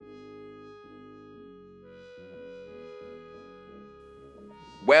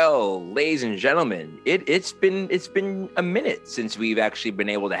Well, ladies and gentlemen, it's been a minute since we've actually been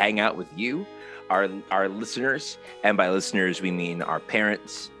able to hang out with you, our listeners, and by listeners we mean our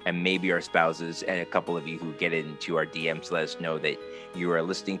parents and maybe our spouses, and a couple of you who get into our DMs to let us know that you are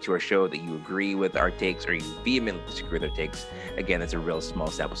listening to our show, that you agree with our takes, or you vehemently disagree with our takes. Again, that's a real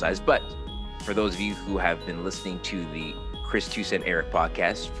small sample size, but for those of you who have been listening to the Chris Tusa and Eric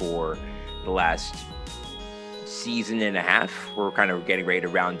podcast for the last season and a half. We're kind of getting ready to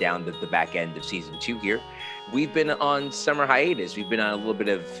round down the back end of season 2 here. We've been on summer hiatus. We've been on a little bit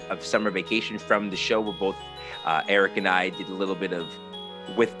of summer vacation from the show. We're both, Eric and I did a little bit of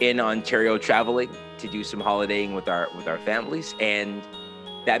within Ontario traveling to do some holidaying with our families. And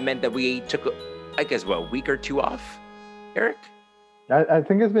that meant that we took, I guess, a week or two off, Eric? I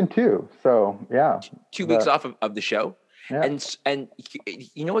think it's been 2. So, yeah. 2 weeks off of the show. Yeah. And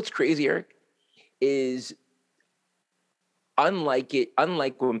you know what's crazy, Eric, is unlike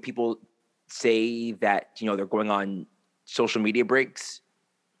when people say that, they're going on social media breaks,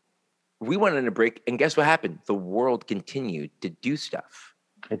 we went on a break, and guess what happened? The world continued to do stuff.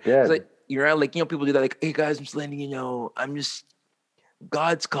 It did. People do that, like, hey guys, I'm just letting you know,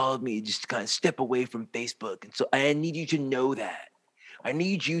 God's called me just to kind of step away from Facebook. And so I need you to know that. I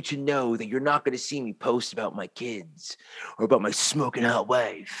need you to know that you're not going to see me post about my kids or about my smoking hot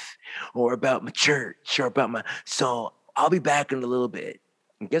wife or about my church or so I'll be back in a little bit.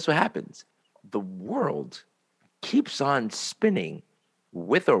 And guess what happens? The world keeps on spinning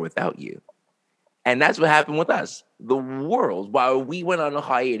with or without you. And that's what happened with us. The world, while we went on a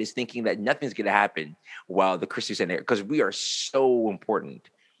hiatus thinking that nothing's going to happen while the Christian Center, because we are so important.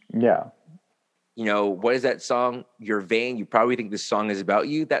 Yeah. What is that song? You're vain. You probably think this song is about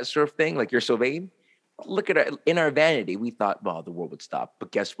you, that sort of thing. Like, you're so vain. Look at it. In our vanity, we thought, well, the world would stop.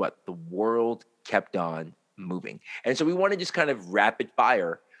 But guess what? The world kept on moving. And so we want to just kind of rapid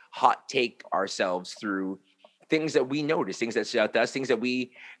fire, hot take ourselves through things that we noticed, things that stood out to us, things that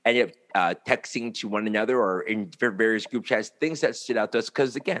we ended up texting to one another or in various group chats, things that stood out to us.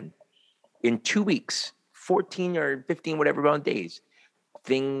 Because again, in 2 weeks, 14 or 15, whatever amount of days,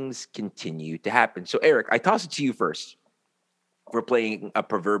 things continue to happen. So Eric, I toss it to you first. We're playing a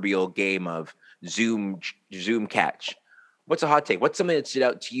proverbial game of Zoom catch. What's a hot take? What's something that stood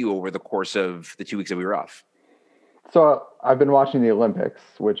out to you over the course of the 2 weeks that we were off? So I've been watching the Olympics,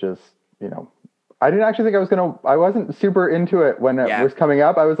 which is, I didn't actually think I wasn't super into it when it was coming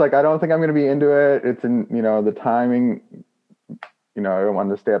up. I was like, I don't think I'm going to be into it. It's in, the timing, I don't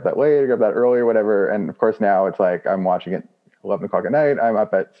want to stay up that late or get up that early or whatever. And of course now it's like, I'm watching it 11 o'clock at night. I'm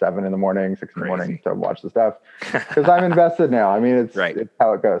up at 7 in the morning, 6 in the morning to watch the stuff because I'm invested now. I mean, it's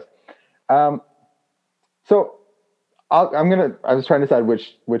how it goes. So I was trying to decide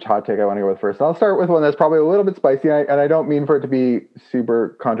which hot take I want to go with first. And I'll start with one that's probably a little bit spicy, and I don't mean for it to be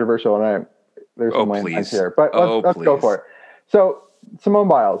super controversial. And there's some landmines here, but let's go for it. So Simone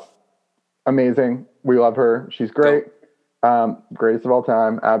Biles, amazing. We love her. She's great. Greatest of all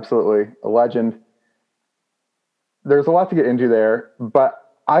time. Absolutely a legend. There's a lot to get into there,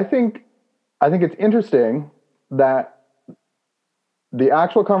 but I think it's interesting that the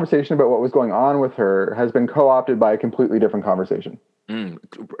actual conversation about what was going on with her has been co-opted by a completely different conversation.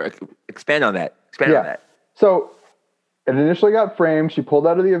 Expand on that. On that. So it initially got framed. She pulled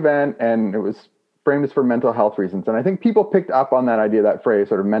out of the event, and it was framed as for mental health reasons. And I think people picked up on that idea, that phrase,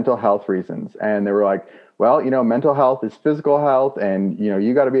 sort of mental health reasons. And they were like, well, mental health is physical health, and,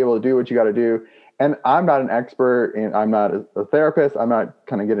 you got to be able to do what you got to do. And I'm not an expert, and I'm not a therapist. I'm not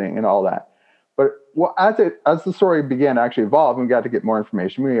kind of getting into all that. But as the story began to actually evolve, and we got to get more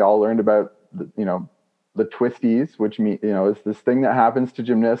information, we all learned about the twisties, which is this thing that happens to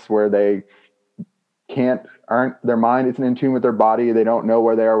gymnasts where they their mind isn't in tune with their body. They don't know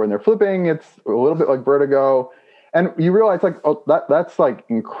where they are when they're flipping. It's a little bit like vertigo. And you realize that's like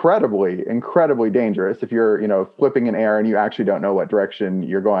incredibly, incredibly dangerous if you're, flipping in air and you actually don't know what direction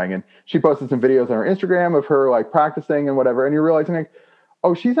you're going. And she posted some videos on her Instagram of her like practicing and whatever. And you're realizing like,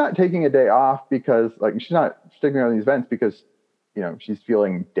 oh, she's not taking a day off because like, she's not sticking around these events because, she's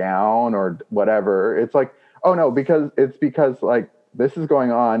feeling down or whatever. It's like, oh no, because like this is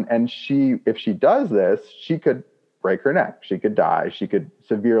going on. And if she does this, she could break her neck. She could die. She could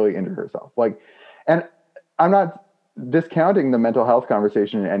severely injure herself. And I'm not discounting the mental health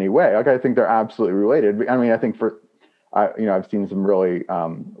conversation in any way. Like, I think they're absolutely related. I mean, I think I've seen some really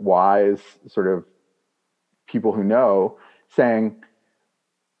wise sort of people who know saying,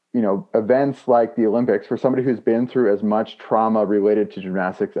 events like the Olympics, for somebody who's been through as much trauma related to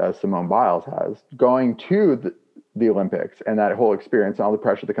gymnastics as Simone Biles has, going to the Olympics and that whole experience and all the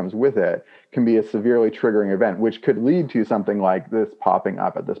pressure that comes with it can be a severely triggering event, which could lead to something like this popping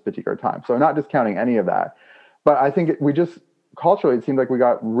up at this particular time. So not discounting any of that, but I think we just culturally, it seemed like we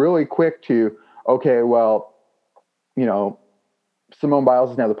got really quick to, okay, well, you know, Simone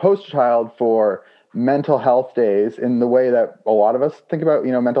Biles is now the poster child for mental health days in the way that a lot of us think about,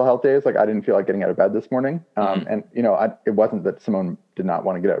 you know, mental health days. Like I didn't feel like getting out of bed this morning. And, you know, it wasn't that Simone did not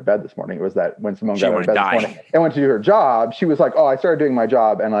want to get out of bed this morning. It was that when Simone got out of bed this morning and went to do her job, she was like, oh, I started doing my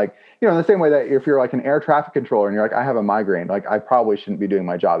job. And like, you know, in the same way that if you're like an air traffic controller and you're like, I have a migraine, like I probably shouldn't be doing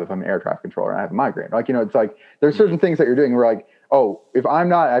my job if I'm an air traffic controller and I have a migraine. Like, you know, it's like, there's certain things that you're doing where like, oh, if I'm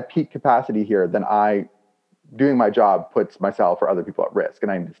not at peak capacity here, then doing my job puts myself or other people at risk,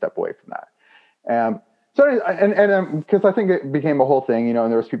 and I need to step away from that. Because I think it became a whole thing, you know,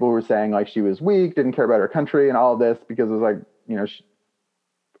 and there was people who were saying like she was weak, didn't care about her country, and all of this because it was like, you know,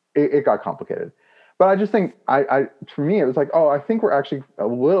 it got complicated. But I just think, for me, it was like, oh, I think we're actually a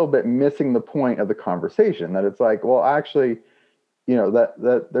little bit missing the point of the conversation. That it's like, well, actually, you know, that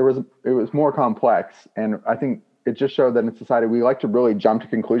it was more complex, and I think it just showed that in society we like to really jump to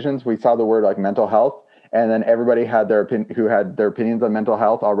conclusions. We saw the word like mental health, and then everybody had who had their opinions on mental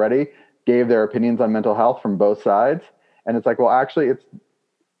health already gave their opinions on mental health from both sides. And it's like, well, actually, it's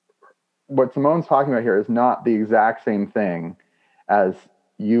what Simone's talking about here is not the exact same thing as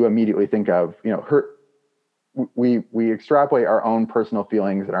you immediately think of. You know, we extrapolate our own personal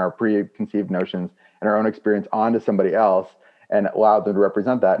feelings and our preconceived notions and our own experience onto somebody else and allow them to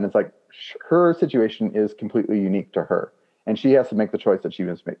represent that. And it's like her situation is completely unique to her. And she has to make the choice that she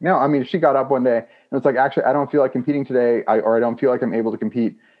wants to make. No, I mean, if she got up one day and it's like, actually, I don't feel like competing today, or I don't feel like I'm able to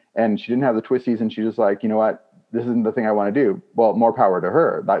compete, and she didn't have the twisties, and she's just like, you know what, this isn't the thing I want to do. Well, more power to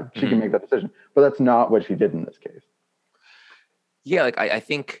her. That she can make that decision. But that's not what she did in this case. Yeah, like I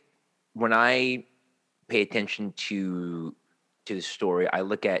think when I pay attention to the story, I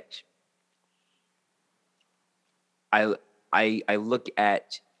look at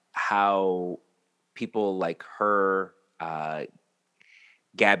how people like her,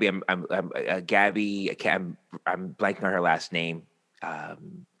 Gabby. Gabby. I'm blanking on her last name.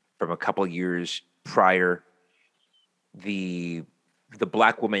 From a couple years prior, the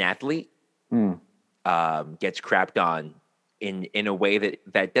black woman athlete gets crapped on in a way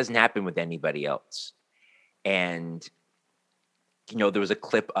that doesn't happen with anybody else. And you know, there was a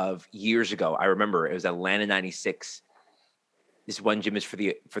clip of years ago. I remember it was Atlanta '96. This one gymnast for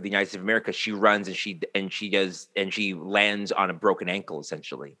the United States of America. She runs and she lands on a broken ankle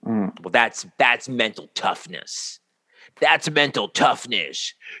essentially. Well, that's mental toughness. That's mental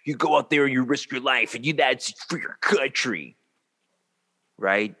toughness. You go out there and you risk your life, and that's for your country,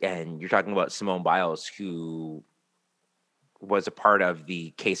 right? And you're talking about Simone Biles, who was a part of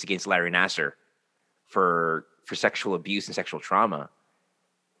the case against Larry Nassar for sexual abuse and sexual trauma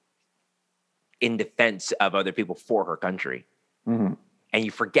in defense of other people for her country. Mm-hmm. And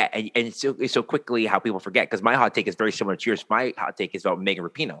you forget, and it's so quickly how people forget, because my hot take is very similar to yours. My hot take is about Megan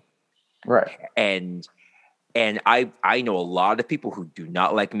Rapinoe. Right. And I know a lot of people who do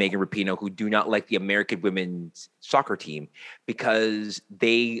not like Megan Rapinoe, who do not like the American women's soccer team, because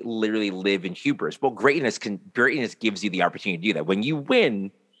they literally live in hubris. Well, greatness gives you the opportunity to do that. When you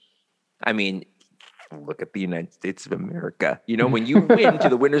win, I mean, look at the United States of America. You know, when you win, to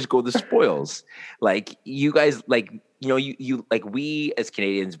the winners go the spoils. Like you guys, like, you know, you like, we as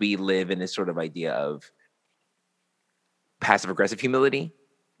Canadians, we live in this sort of idea of passive aggressive humility,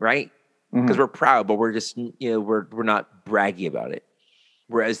 right? Because we're proud, but we're just, you know, we're not braggy about it.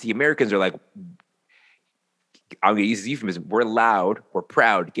 Whereas the Americans are like, I'm going to use this euphemism, we're loud, we're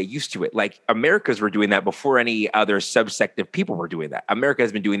proud, get used to it. Like Americans were doing that before any other subsect of people were doing that. America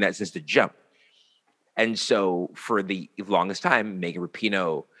has been doing that since the jump. And so for the longest time, Megan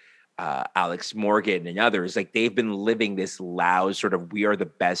Rapinoe, Alex Morgan, and others, like they've been living this loud sort of, we are the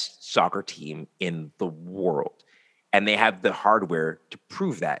best soccer team in the world. And they have the hardware to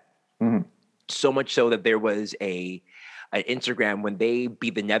prove that. Mm-hmm. So much so that there was an Instagram when they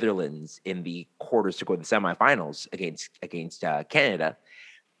beat the Netherlands in the quarters to go to the semifinals against Canada.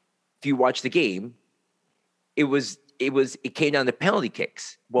 If you watch the game, it came down to penalty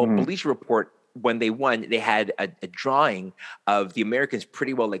kicks. Well, Bleacher Report, when they won, they had a drawing of the Americans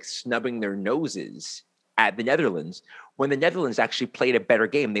pretty well like snubbing their noses at the Netherlands. When the Netherlands actually played a better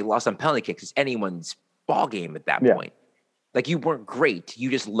game, they lost on penalty kicks. It's anyone's ball game at that point. Like, you weren't great.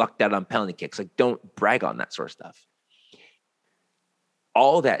 You just lucked out on penalty kicks. Like, don't brag on that sort of stuff.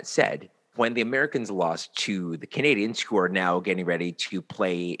 All that said, when the Americans lost to the Canadians, who are now getting ready to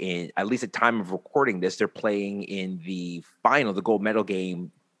play in, at least at time of recording this, they're playing in the final, the gold medal game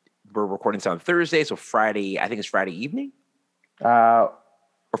we're recording this on Thursday, so Friday. I think it's Friday evening Uh,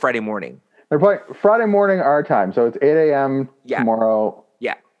 or Friday morning. They're playing Friday morning our time, so it's 8 a.m. tomorrow.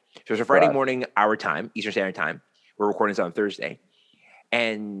 Yeah, so it's a Friday morning our time, Eastern Standard Time. We're recording this on Thursday,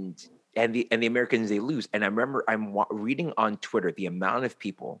 and the Americans, they lose. And I remember I'm reading on Twitter the amount of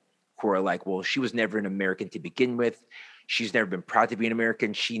people who are like, "Well, she was never an American to begin with. She's never been proud to be an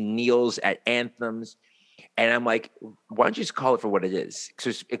American. She kneels at anthems." And I'm like, why don't you just call it for what it is?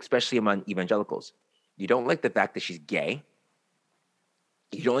 Especially among evangelicals. You don't like the fact that she's gay.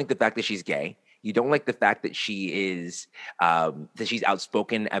 You don't like the fact that she's gay. You don't like the fact that she's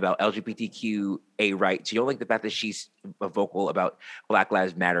outspoken about LGBTQA rights. You don't like the fact that she's vocal about Black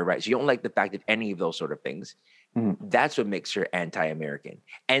Lives Matter rights. You don't like the fact that any of those sort of things. Mm-hmm. That's what makes her anti-American.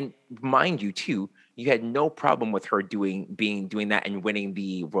 And mind you, too, you had no problem with her doing that and winning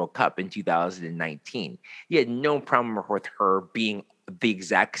the World Cup in 2019. You had no problem with her being the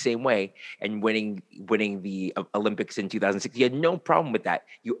exact same way and winning the Olympics in 2006. You had no problem with that.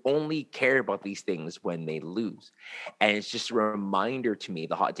 You only care about these things when they lose. And it's just a reminder to me,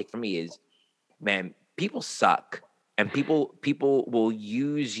 the hot take for me is, man, people suck. And people will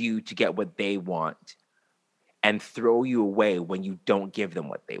use you to get what they want and throw you away when you don't give them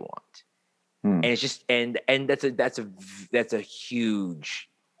what they want. And it's just and that's a huge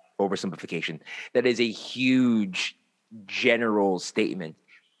oversimplification. That is a huge general statement.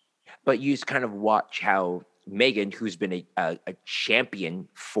 But you just kind of watch how Megan, who's been a champion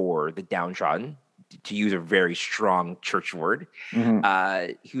for the downtrodden, to use a very strong church word,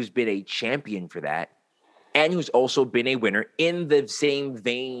 who's been a champion for that, and who's also been a winner in the same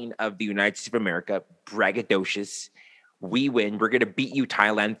vein of the United States of America, braggadocious. We win. We're going to beat you,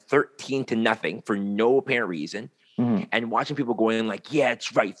 Thailand, 13-0 for no apparent reason. Mm-hmm. And watching people going like, yeah,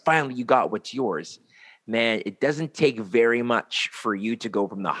 it's right. Finally, you got what's yours. Man, it doesn't take very much for you to go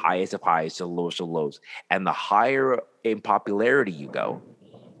from the highest of highs to the lowest of lows. And the higher in popularity you go,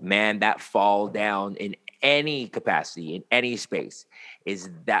 man, that fall down in any capacity, in any space,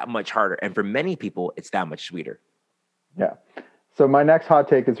 is that much harder. And for many people, it's that much sweeter. Yeah. So my next hot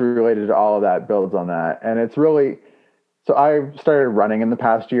take is related to all of that, builds on that. And it's really... So I started running in the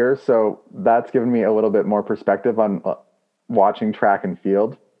past year, so that's given me a little bit more perspective on watching track and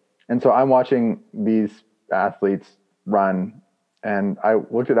field. And so I'm watching these athletes run, and I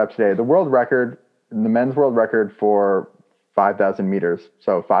looked it up today. The world record, the men's world record for 5,000 meters,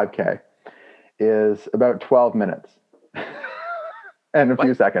 so 5K, is about 12 minutes and a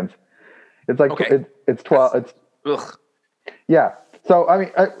few seconds. It's like, it's 12. Yeah. So, I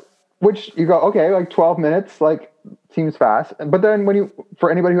mean, which you go, okay, like 12 minutes, like, seems fast. But then for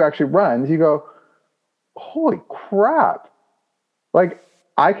anybody who actually runs, you go, holy crap. Like,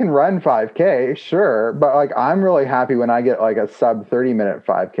 I can run 5K, sure, but like, I'm really happy when I get like a sub 30-minute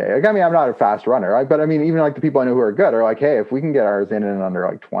 5K. Like, I mean, I'm not a fast runner, right? But I mean, even like the people I know who are good are like, hey, if we can get ours in and under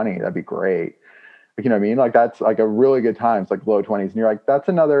like 20, that'd be great. Like, you know what I mean? Like, that's like a really good time. It's like low 20s. And you're like, that's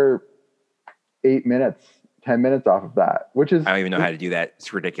another 8 minutes, 10 minutes off of that, which is... I don't even know how to do that.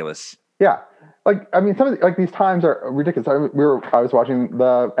 It's ridiculous. Yeah. Like, I mean, some of like these times are ridiculous. I was watching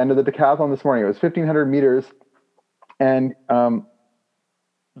the end of the decathlon this morning. It was 1,500 meters, and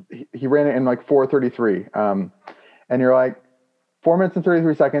he ran it in like 4:33. And you're like, 4 minutes and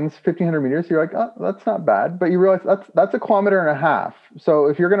 33 seconds, 1,500 meters. You're like, oh, that's not bad. But you realize that's a kilometer and a half. So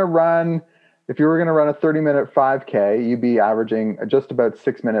if you were going to run a 30-minute 5K, you'd be averaging just about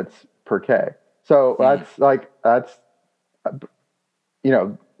 6 minutes per K. So that's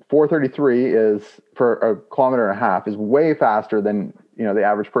 4:33 is, for a kilometer and a half, is way faster than the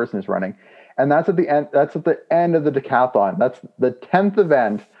average person is running, and that's at the end. That's at the end of the decathlon. That's the 10th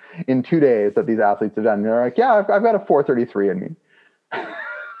event in 2 days that these athletes have done. And they're like, yeah, I've got a 4:33 in me.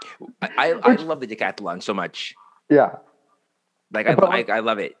 I love the decathlon so much. Yeah, I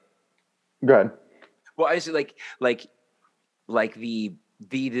love it. Good. Well, I just like the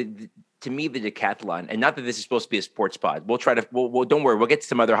to me, the decathlon, and not that this is supposed to be a sports pod. We'll try to. Well, don't worry. We'll get to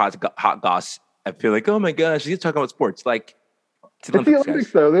some other hot goss. I feel like, oh my gosh, he's talking about sports. Like, it's the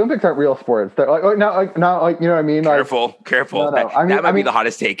Olympics, though. The Olympics aren't real sports. They're not like you know what I mean. Careful. No. That might be the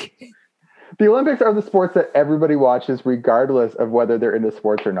hottest take. The Olympics are the sports that everybody watches, regardless of whether they're into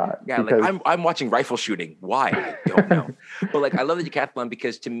sports or not. Yeah, because... like I'm watching rifle shooting. Why? I don't know. But like, I love the decathlon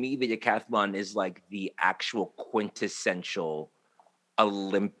because to me, the decathlon is like the actual quintessential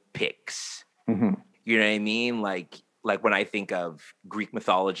Olympics. Mm-hmm. You know what I mean? Like when I think of Greek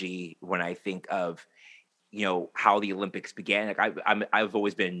mythology, when I think of how the Olympics began, like I've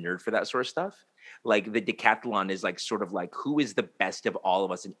always been a nerd for that sort of stuff. Like the decathlon is like sort of like who is the best of all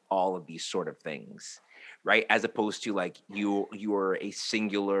of us in all of these sort of things, right? As opposed to like you're a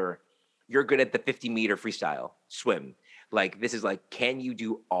singular, you're good at the 50-meter freestyle swim. Like this is like, can you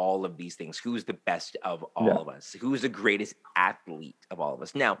do all of these things? Who's the best of Yeah. all of us? Who's the greatest athlete of all of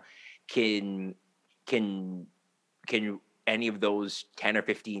us? Now, can can can any of those 10 or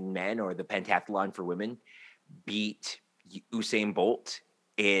 15 men or the pentathlon for women beat Usain Bolt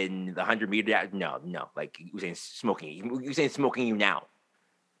in the 100-meter? No. Like Usain's smoking you now,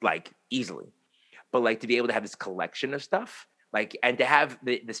 like easily. But like to be able to have this collection of stuff, like, and to have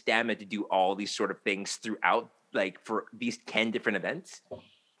the stamina to do all these sort of things throughout, like for these 10 different events,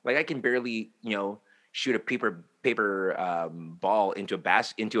 like I can barely, shoot a paper ball into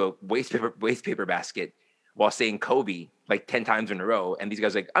a waste paper basket while saying Kobe like 10 times in a row. And these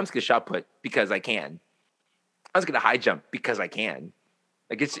guys are like, I'm just gonna shot put because I can. I'm just gonna high jump because I can.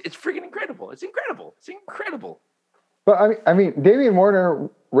 Like it's freaking incredible. It's incredible. But I mean, Damian Warner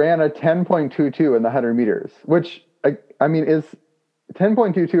ran a 10.22 in the 100 meters, which I mean is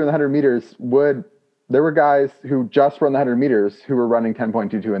 10.22 in the 100 meters. There were guys who just run the 100 meters who were running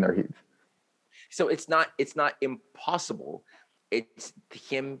 10.22 in their heats. So it's not impossible. It's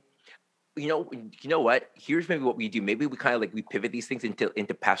him. You know what? Here's maybe what we do. Maybe we kind of like we pivot these things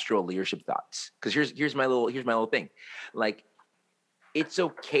into pastoral leadership thoughts. Because here's my little thing. Like, it's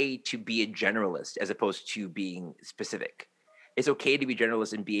okay to be a generalist as opposed to being specific. It's okay to be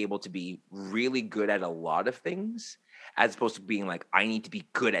generalist and be able to be really good at a lot of things, as opposed to being like, I need to be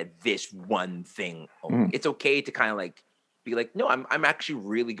good at this one thing only. It's okay to kind of like be like, no, I'm actually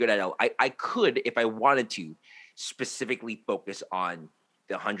really good at it. I could, if I wanted to, specifically focus on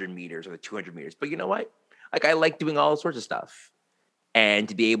the 100 meters or the 200 meters. But you know what? Like, I like doing all sorts of stuff. And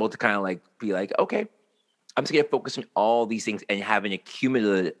to be able to kind of like be like, okay, I'm just going to focus on all these things and having a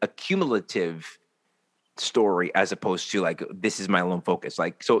cumulative story, as opposed to like, this is my lone focus.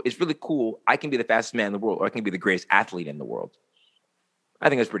 Like, so it's really cool. I can be the fastest man in the world, or I can be the greatest athlete in the world. I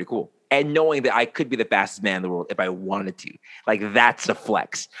think that's pretty cool. And knowing that I could be the fastest man in the world if I wanted to, like, that's a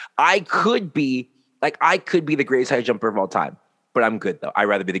flex. I could be the greatest high jumper of all time, but I'm good though. I'd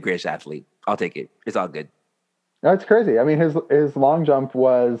rather be the greatest athlete. I'll take it. It's all good. That's crazy. I mean, his long jump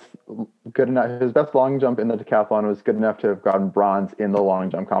was good enough. His best long jump in the decathlon was good enough to have gotten bronze in the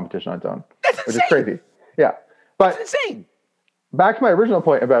long jump competition on its own. That's which insane. is crazy. Yeah, but that's insane. Back to my original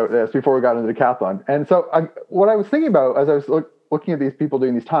point about this before we got into the decathlon, and so what I was thinking about as I was looking at these people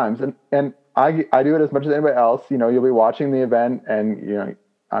doing these times, and I do it as much as anybody else. You'll be watching the event, and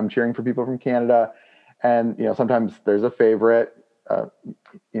I'm cheering for people from Canada, and sometimes there's a favorite.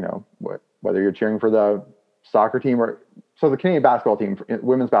 Whether you're cheering for the soccer team or the Canadian basketball team,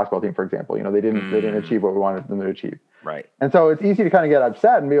 women's basketball team, for example, they didn't achieve what we wanted them to achieve. Right. And so it's easy to kind of get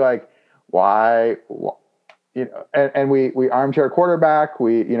upset and be like, why, and we armchair quarterback,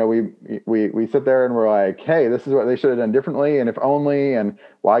 we sit there and we're like, hey, this is what they should have done differently. And if only, and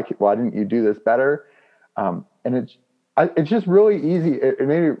why didn't you do this better? And it's just really easy. It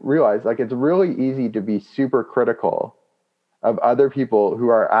made me realize, like, it's really easy to be super critical of other people who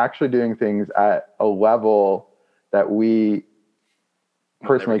are actually doing things at a level that we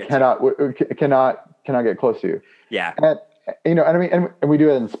personally cannot get close to. Yeah. And I mean, and we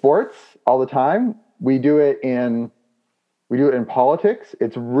do it in sports all the time. We do it in politics.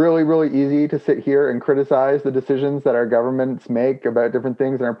 It's really, really easy to sit here and criticize the decisions that our governments make about different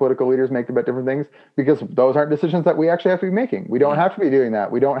things and our political leaders make about different things, because those aren't decisions that we actually have to be making. We don't have to be doing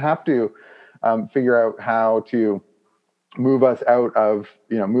that. We don't have to figure out how to move us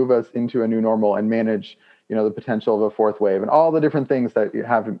into a new normal and manage, the potential of a fourth wave and all the different things that you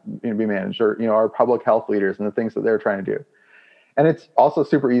have to be managed, or, our public health leaders and the things that they're trying to do. And it's also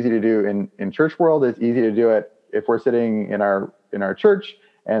super easy to do in church world. It's easy to do it if we're sitting in our church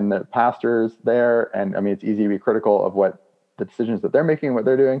and the pastor's there. And I mean, it's easy to be critical of what the decisions that they're making and what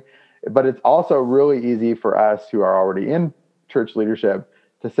they're doing. But it's also really easy for us who are already in church leadership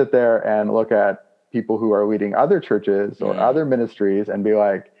to sit there and look at people who are leading other churches or other ministries and be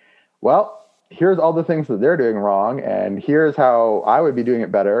like, well, here's all the things that they're doing wrong, and here's how I would be doing it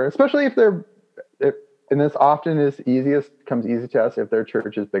better, especially and this often comes easy to us if their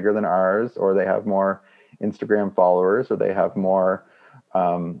church is bigger than ours, or they have more Instagram followers, or they have more,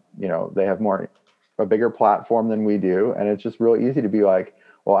 a bigger platform than we do. And it's just really easy to be like,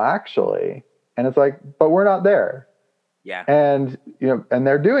 well, actually, and it's like, but we're not there. Yeah. And, and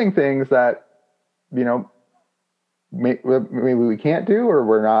they're doing things that, maybe we can't do, or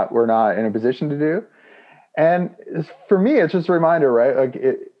we're not in a position to do. And for me, it's just a reminder, right? Like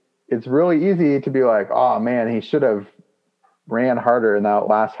it's really easy to be like, oh man, he should have ran harder in that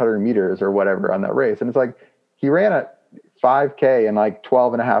last 100 meters or whatever on that race. And it's like, he ran 5K in like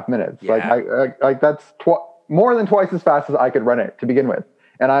 12 and a half minutes. Yeah. Like that's more than twice as fast as I could run it to begin with.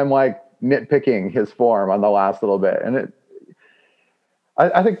 And I'm like nitpicking his form on the last little bit. And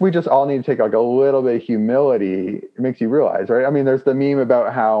I think we just all need to take like a little bit of humility. It makes you realize, right? I mean, there's the meme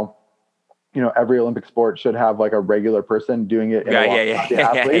about how, every Olympic sport should have like a regular person doing it. Yeah.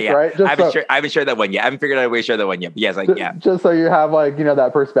 Right? I haven't shared that one yet. I haven't figured out a way to share that one yet. But yes, Just so you have like,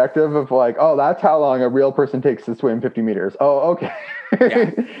 that perspective of like, oh, that's how long a real person takes to swim 50 meters. Oh, okay.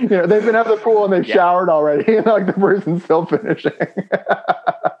 Yeah. They've been out of the pool and they've showered already, and like the person's still finishing.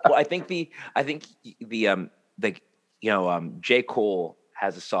 Well, I think J. Cole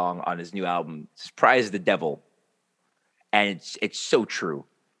has a song on his new album, "Surprise the Devil," and it's so true.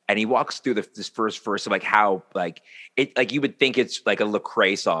 And he walks through this first verse of like how like it like you would think it's like a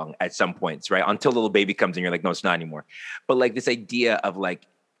Lecrae song at some points, right? Until Little Baby comes in, you're like, no, it's not anymore. But like this idea of like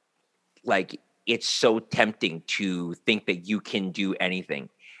it's so tempting to think that you can do anything.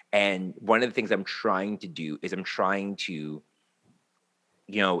 And one of the things I'm trying to do is I'm trying to,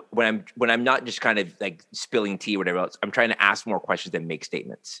 when I'm not just kind of like spilling tea or whatever else, I'm trying to ask more questions than make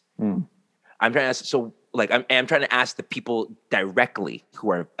statements. I'm trying to ask, so like I'm trying to ask the people directly who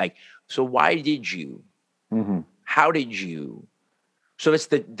are like, so why did you? How did you? So it's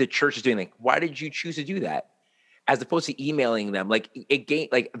the church is doing like, why did you choose to do that? As opposed to emailing them, like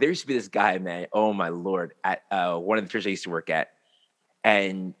there used to be this guy, man. Oh my Lord, at one of the churches I used to work at,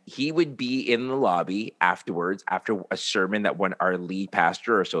 and he would be in the lobby afterwards, after a sermon that our lead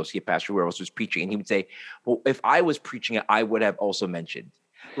pastor or associate pastor, whoever else was preaching, and he would say, "Well, if I was preaching it, I would have also mentioned."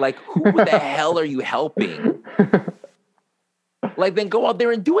 Like, who the hell are you helping? Like, then go out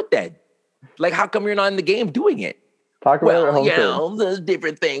there and do it then. Like, how come you're not in the game doing it? Talk about it. There's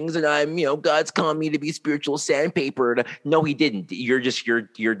different things, and I'm, God's calling me to be spiritual sandpaper. No, he didn't. You're just you're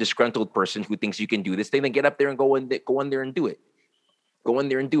a disgruntled person who thinks you can do this thing. Then get up there and go in there and do it. Go in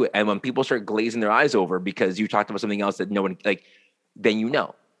there and do it. And when people start glazing their eyes over because you talked about something else that no one like, then you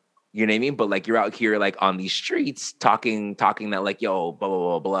know what I mean? But like you're out here like on these streets talking that like, yo, blah, blah,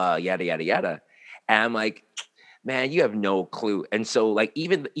 blah, blah, yada, yada, yada. And I'm like, man, you have no clue. And so like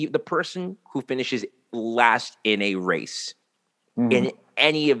even the person who finishes last in a race in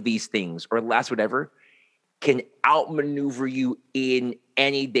any of these things or last whatever can outmaneuver you in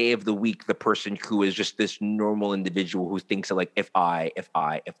any day of the week. The person who is just this normal individual who thinks of like, if I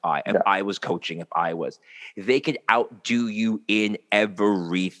was coaching, they could outdo you in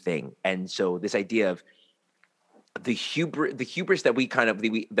everything. And so this idea of the hubris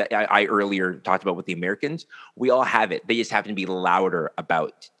that I earlier talked about with the Americans, we all have it. They just happen to be louder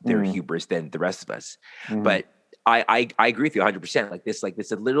about their hubris than the rest of us. But I agree with you 100%. Like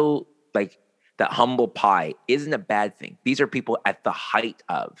this a little like that humble pie isn't a bad thing. These are people at the height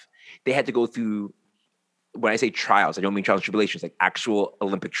of, they had to go through, when I say trials, I don't mean trials and tribulations, like actual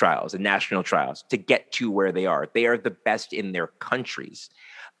Olympic trials and national trials to get to where they are. They are the best in their countries,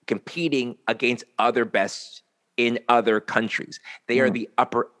 competing against other best in other countries. They are the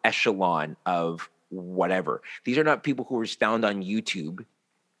upper echelon of whatever. These are not people who were found on YouTube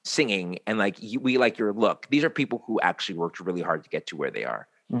singing and like, we like your look. These are people who actually worked really hard to get to where they are.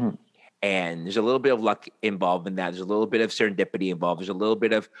 And there's a little bit of luck involved in that. There's a little bit of serendipity involved. There's a little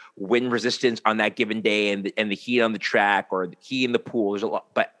bit of wind resistance on that given day and the heat on the track or the heat in the pool. There's a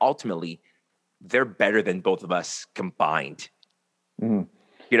lot, but ultimately, they're better than both of us combined. You know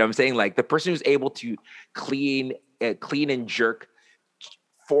what I'm saying? Like the person who's able to clean and jerk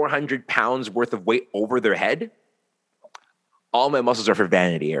 400 pounds worth of weight over their head. All my muscles are for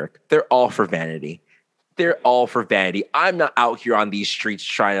vanity, Eric. They're all for vanity. They're all for vanity. I'm not out here on these streets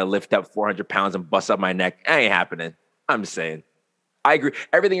trying to lift up 400 pounds and bust up my neck. That ain't happening. I'm just saying. I agree.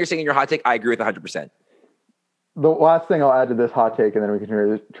 Everything you're saying in your hot take, I agree with 100%. The last thing I'll add to this hot take, and then we can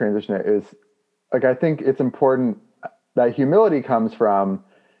transition it, is like, I think it's important that humility comes from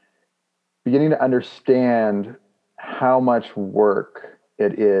beginning to understand how much work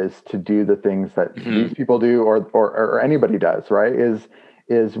it is to do the things that these people do or anybody does, right?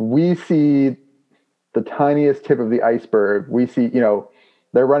 Is we see the tiniest tip of the iceberg. We see,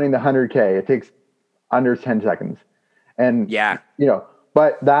 they're running the 100K. It takes under 10 seconds. And,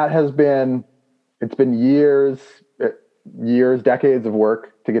 but that has been, it's been years, decades of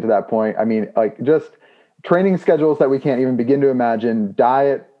work to get to that point. I mean, like just training schedules that we can't even begin to imagine,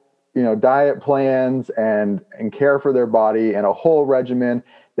 diet plans and care for their body and a whole regimen.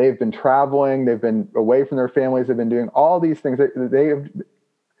 They've been traveling. They've been away from their families. They've been doing all these things. They have,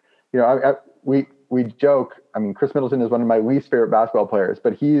 we joke. I mean, Chris Middleton is one of my least favorite basketball players,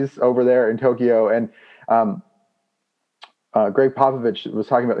 but he's over there in Tokyo. And Greg Popovich was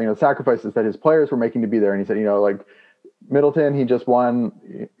talking about, sacrifices that his players were making to be there. And he said, Middleton, he just won,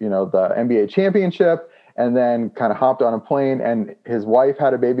 the NBA championship, and then kind of hopped on a plane, and his wife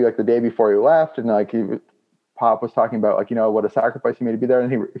had a baby like the day before he left, and like Pop was talking about like, what a sacrifice he made to be there,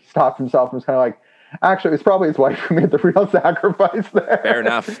 and he stopped himself and was kind of like, actually, it's probably his wife who made the real sacrifice there. Fair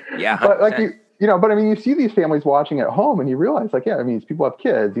enough. Yeah. 100%. But like but I mean, you see these families watching at home, and you realize, like, yeah, I mean, these people have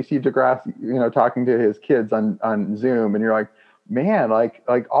kids. You see DeGrasse, talking to his kids on Zoom, and you're like, man, like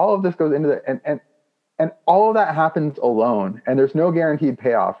all of this goes into the and all of that happens alone, and there's no guaranteed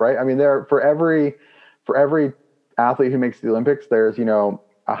payoff, right? I mean, for every athlete who makes the Olympics, there's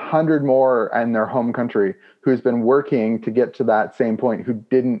 100 more in their home country who's been working to get to that same point who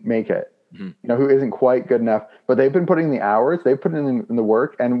didn't make it. Mm-hmm. Who isn't quite good enough, but they've been putting the hours, they've put in the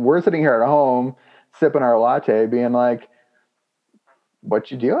work, and we're sitting here at home sipping our latte being like, what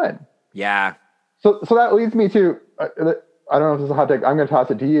you doing? Yeah. So that leads me to, I don't know if this is a hot take, I'm going to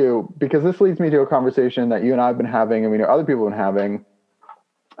toss it to you, because this leads me to a conversation that you and I have been having, and we know other people have been having,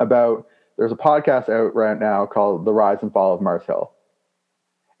 about, there's a podcast out right now called The Rise and Fall of Mars Hill.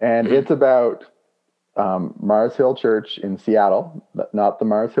 And mm-hmm. It's about Mars Hill Church in Seattle, not the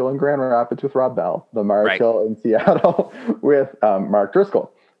Mars Hill in Grand Rapids with Rob Bell, the Mars Hill in Seattle with Mark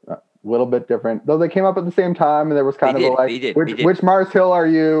Driscoll. A little bit different, though they came up at the same time, and there was kind of which Mars Hill are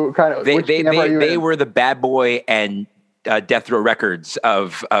you? Kind of they were the bad boy and Death Row Records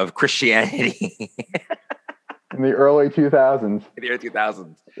of Christianity in the early 2000s. In the early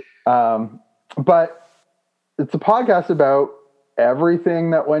 2000s. But it's a podcast about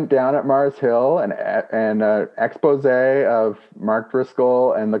everything that went down at Mars Hill, and an expose of Mark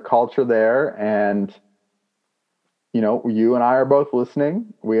Driscoll and the culture there. And, you and I are both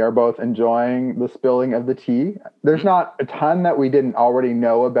listening. We are both enjoying the spilling of the tea. There's not a ton that we didn't already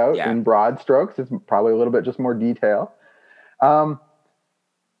know about in broad strokes. It's probably a little bit just more detail.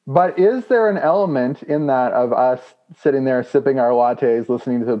 But is there an element in that of us sitting there sipping our lattes,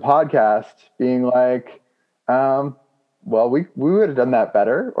 listening to the podcast, being like, well, we would have done that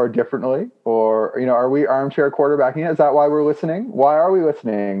better or differently, or, are we armchair quarterbacking it? Is that why we're listening? Why are we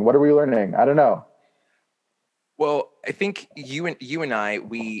listening? What are we learning? I don't know. Well, I think you and I,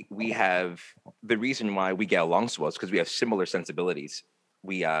 we have, the reason why we get along so well is because we have similar sensibilities.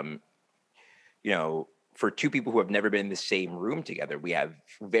 We, for two people who have never been in the same room together, we have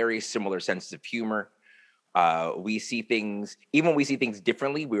very similar senses of humor. We see things, even when we see things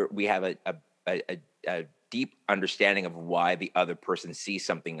differently, we have a deep understanding of why the other person sees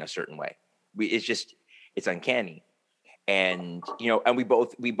something a certain way. It's uncanny. And, and we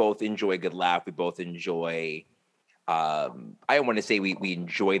both enjoy a good laugh. We both enjoy, I don't want to say we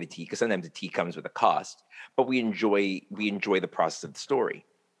enjoy the tea, because sometimes the tea comes with a cost, but we enjoy the process of the story.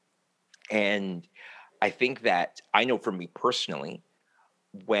 And I think that, I know for me personally,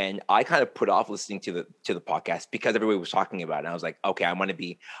 when I kind of put off listening to the podcast because everybody was talking about it, and I was like, okay, I want to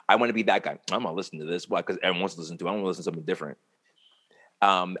be that guy. I'm gonna listen to this. Why? Because everyone wants to listen to it. I want to listen to something different.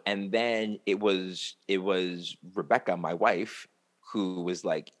 And then it was Rebecca, my wife, who was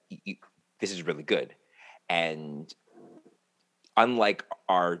like, this is really good. And unlike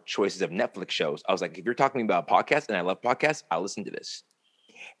our choices of Netflix shows, I was like, if you're talking about podcasts and I love podcasts, I'll listen to this.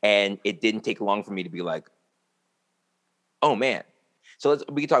 And it didn't take long for me to be like, oh man. So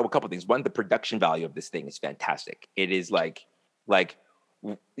we can talk about a couple of things. One, the production value of this thing is fantastic. It is like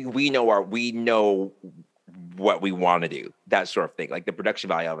we know what we want to do, that sort of thing. Like the production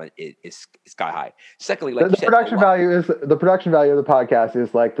value of it is sky high. Secondly, like the production value of the podcast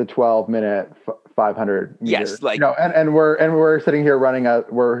is like the 12-minute 500 meter. Yes, like and we're sitting here running a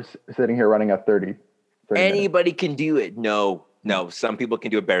 30. Anybody can do it. No, some people can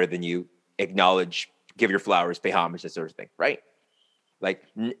do it better than you. Acknowledge, give your flowers, pay homage, that sort of thing, right? Like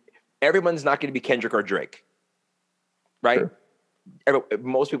everyone's not going to be Kendrick or Drake, right? Sure.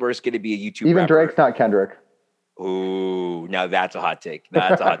 Most people are just going to be a YouTube Even rapper. Drake's not Kendrick. Ooh, now that's a hot take.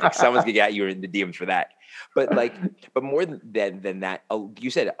 Someone's going to get you in the DMs for that. But more than that, you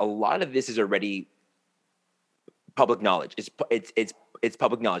said a lot of this is already public knowledge. It's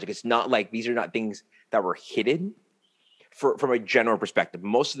public knowledge. It's not like these are not things that were hidden from a general perspective.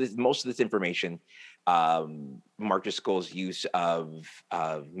 Most of this information, Mark Driscoll's use of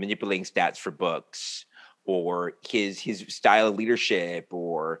manipulating stats for books, or his style of leadership,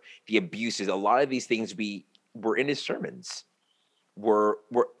 or the abuses, a lot of these things were in his sermons, were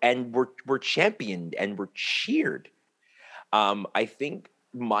championed and were cheered. I think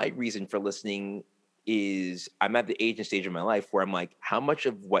my reason for listening is I'm at the age and stage of my life where I'm like, how much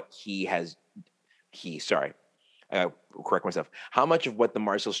of what correct myself. How much of what the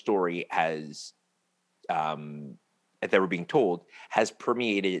Mars Hill story has, that we're being told, has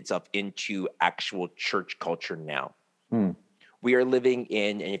permeated itself into actual church culture now? Hmm. We are living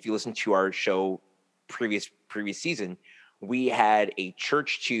in, and if you listen to our show previous season, we had a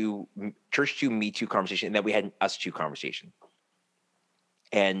church to Me Too conversation, and then we had an Us Too conversation.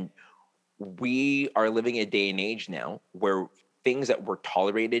 And we are living in a day and age now where things that were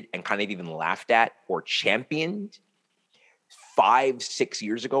tolerated and kind of even laughed at or championed 5-6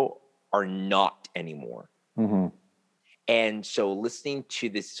 years ago are not anymore. Mm-hmm. And so listening to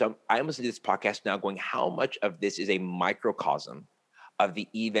this, I'm listening to this podcast now going, how much of this is a microcosm of the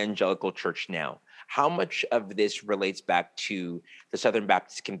evangelical church now? How much of this relates back to the Southern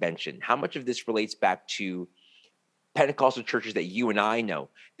Baptist Convention? How much of this relates back to Pentecostal churches that you and I know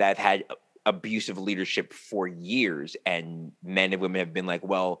that have had abusive leadership for years, and men and women have been like,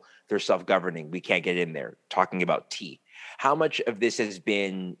 well, they're self-governing, we can't get in there, talking about tea? How much of this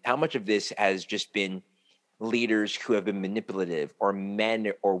has just been leaders who have been manipulative, or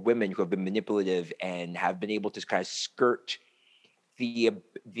men or women who have been manipulative and have been able to kind of skirt the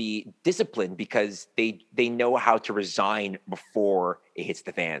discipline because they know how to resign before it hits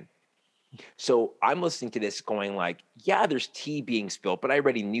the fan? So I'm listening to this going like, yeah, there's tea being spilled, but I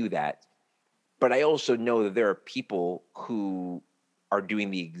already knew that. But I also know that there are people who are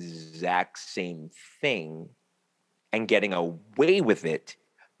doing the exact same thing and getting away with it,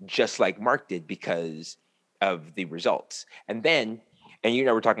 just like Mark did, because of the results. And then, and you and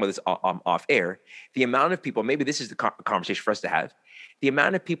I were talking about this off air, the amount of people, maybe this is the conversation for us to have, the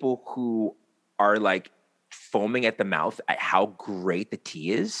amount of people who are like foaming at the mouth at how great the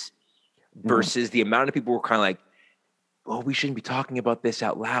tea is versus the amount of people who are kind of like, oh, we shouldn't be talking about this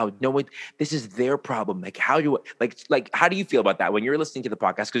out loud. No, this is their problem. Like, how do you feel about that when you're listening to the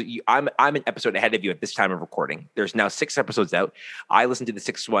podcast? Because I'm an episode ahead of you at this time of recording. There's now 6 episodes out. I listened to the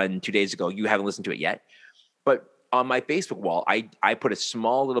 6th one 2 days ago. You haven't listened to it yet. But on my Facebook wall, I put a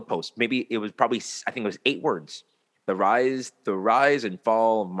small little post. Maybe it was probably, I think it was 8 words. The rise and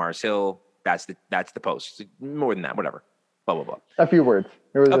fall of Mars Hill. That's the post. More than that, whatever. Blah, blah, blah. A few words.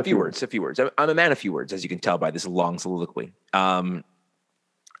 There was a few words. I'm a man of few words, as you can tell by this long soliloquy. And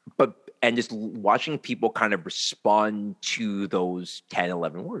just watching people kind of respond to those 10,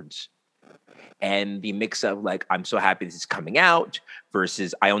 11 words. And the mix of like, I'm so happy this is coming out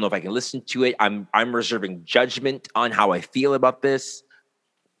versus I don't know if I can listen to it. I'm reserving judgment on how I feel about this.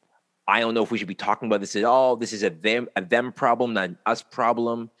 I don't know if we should be talking about this at all. This is a them problem, not an us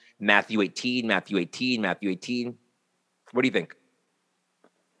problem. Matthew 18. What do you think?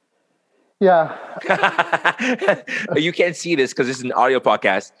 Yeah. You can't see this because this is an audio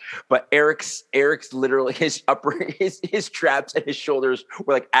podcast, but Eric's literally his traps and his shoulders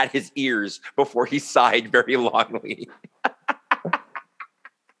were like at his ears before he sighed very longly.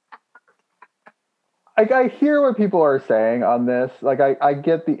 Like, I hear what people are saying on this. Like, I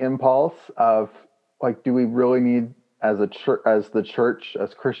get the impulse of like, do we really need as the church,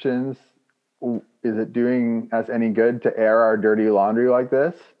 as Christians, is it doing us any good to air our dirty laundry like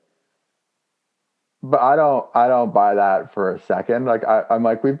this? But I don't buy that for a second. Like, I'm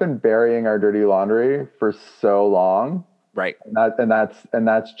like, we've been burying our dirty laundry for so long. Right. And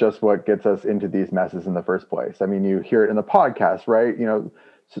that's just what gets us into these messes in the first place. I mean, you hear it in the podcast, right? You know,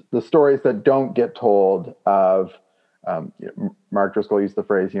 the stories that don't get told of, Mark Driscoll used the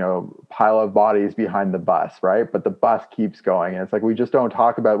phrase, pile of bodies behind the bus, right? But the bus keeps going. And it's like, we just don't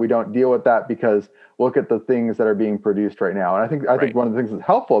talk about it. We don't deal with that because look at the things that are being produced right now. And I think one of the things that's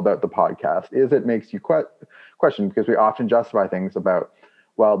helpful about the podcast is it makes you question, because we often justify things about,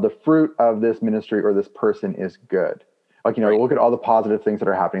 well, the fruit of this ministry or this person is good. Like, look at all the positive things that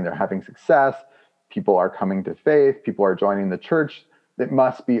are happening. They're having success. People are coming to faith. People are joining the church. It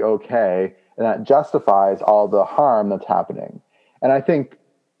must be okay. And that justifies all the harm that's happening. And I think,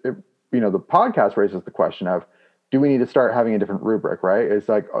 the podcast raises the question of, do we need to start having a different rubric, right? It's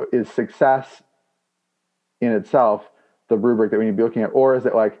like, is success in itself the rubric that we need to be looking at? Or is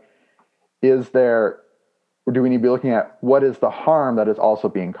it like, do we need to be looking at what is the harm that is also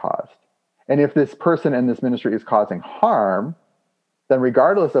being caused? And if this person in this ministry is causing harm, then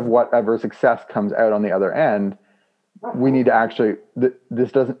regardless of whatever success comes out on the other end, we need to actually, it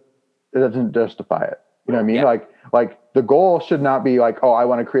doesn't justify it. You know what I mean? Yeah. Like the goal should not be like, oh, I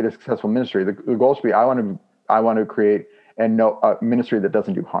want to create a successful ministry. The goal should be, I want to create a ministry that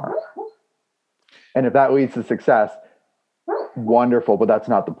doesn't do harm. And if that leads to success, wonderful, but that's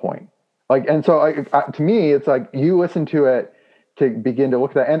not the point. Like, and so to me, it's like, you listen to it to begin to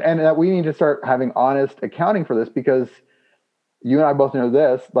look at that, and that we need to start having honest accounting for this, because you and I both know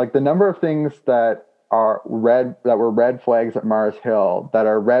this, like the number of things that were red flags at Mars Hill, that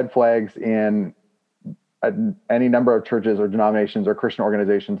are red flags in any number of churches or denominations or Christian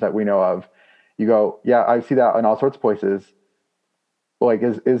organizations that we know of, you go, yeah, I see that in all sorts of places, like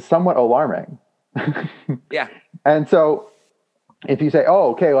is somewhat alarming. Yeah. And so if you say,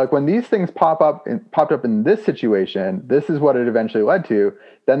 oh, okay, like when these things popped up in this situation, this is what it eventually led to,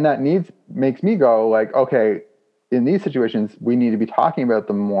 then that makes me go like, okay, in these situations, we need to be talking about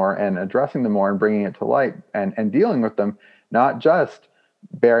them more and addressing them more and bringing it to light and dealing with them, not just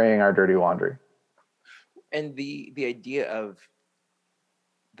burying our dirty laundry. And the idea of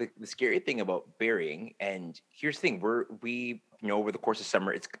the scary thing about burying, and here's the thing, we over the course of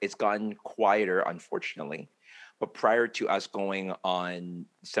summer, it's gotten quieter, unfortunately. But prior to us going on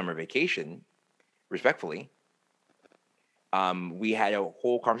summer vacation, respectfully, we had a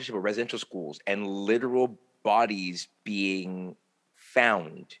whole conversation about residential schools and literal bodies being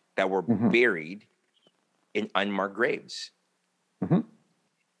found that were buried in unmarked graves.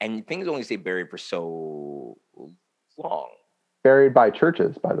 And things only stay buried for so long. Buried by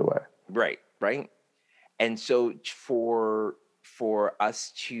churches, by the way. Right. And so for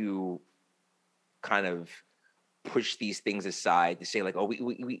us to kind of push these things aside to say like, oh,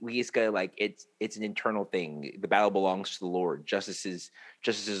 we just gotta, like, it's an internal thing. The battle belongs to the Lord. Justice is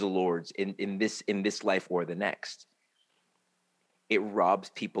the Lord's in this life or the next. It robs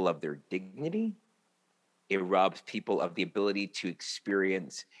people of their dignity. It robs people of the ability to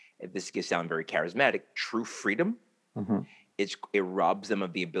experience, if this can sound very charismatic, true freedom. It robs them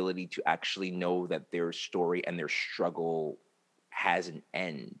of the ability to actually know that their story and their struggle has an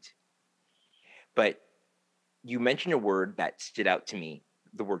end. But you mentioned a word that stood out to me,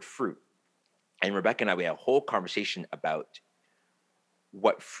 the word fruit. And Rebecca and I, we had a whole conversation about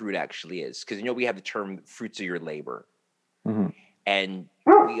what fruit actually is. Because, we have the term fruits of your labor. And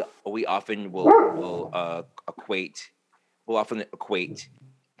we often will equate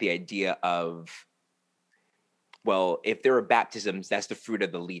the idea of, well, if there are baptisms, that's the fruit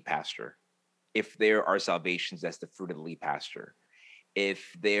of the lead pastor. If there are salvations, that's the fruit of the lead pastor.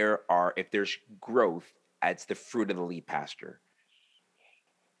 If there's growth, that's the fruit of the lead pastor.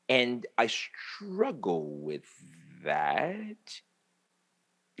 And I struggle with that,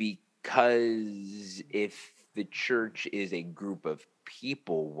 because if the church is a group of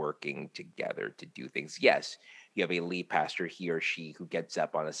people working together to do things, yes, you have a lead pastor, he or she, who gets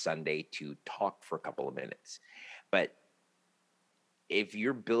up on a Sunday to talk for a couple of minutes. But if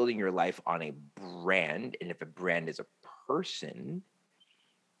you're building your life on a brand, and if a brand is a person,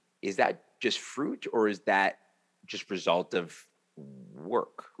 is that just fruit, or is that just result of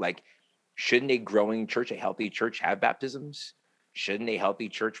work? Like, shouldn't a growing church, a healthy church, have baptisms? Shouldn't a healthy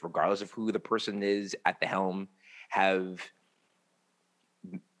church, regardless of who the person is at the helm, have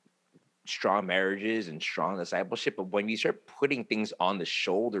strong marriages and strong discipleship? But when you start putting things on the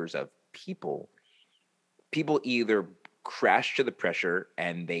shoulders of people either crash to the pressure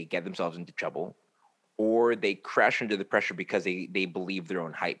and they get themselves into trouble, or they crash under the pressure because they believe their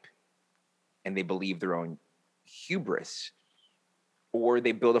own hype and they believe their own hubris, or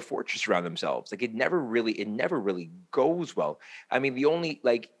they build a fortress around themselves. Like, it never really goes well. I mean, the only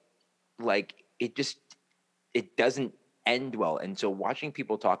like it doesn't end well. And so watching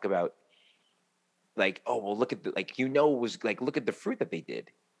people talk about, like, oh, well, look at look at the fruit that they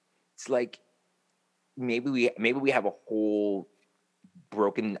did. It's like, maybe we have a whole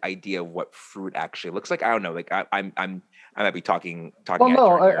broken idea of what fruit actually looks like. I don't know. Like, I might be talking. Well,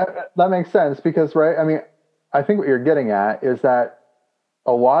 no, that makes sense, because, right. I mean, I think what you're getting at is that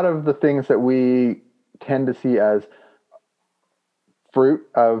a lot of the things that we tend to see as fruit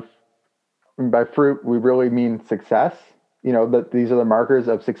of, and by fruit we really mean success. That these are the markers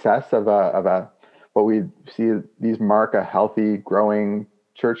of success of what we see. These mark a healthy, growing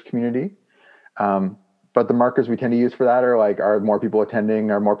church community. But the markers we tend to use for that are more people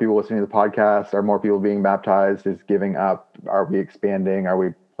attending, are more people listening to the podcast, are more people being baptized, is giving up, are we expanding, are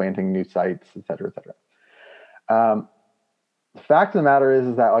we planting new sites, et cetera, et cetera. The fact of the matter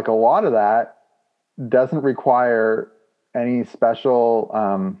is that, like, a lot of that doesn't require any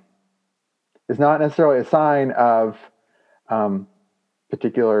special, is not necessarily a sign of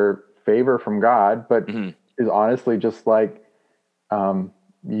particular favor from God, but is honestly just like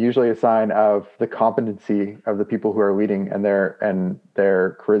usually a sign of the competency of the people who are leading and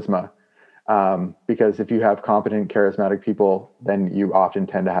their charisma. Because if you have competent, charismatic people, then you often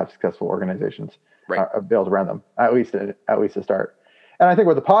tend to have successful organizations built around them, at least to start. And I think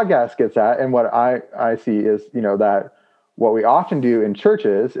what the podcast gets at, and what I see is, that what we often do in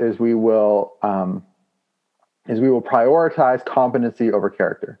churches is we will prioritize competency over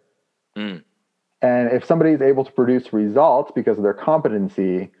character. And if somebody is able to produce results because of their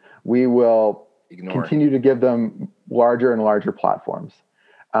competency, we will continue to give them larger and larger platforms.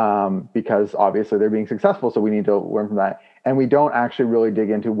 because obviously they're being successful. So we need to learn from that. And we don't actually really dig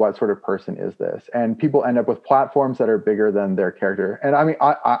into what sort of person is this. And people end up with platforms that are bigger than their character. And I mean,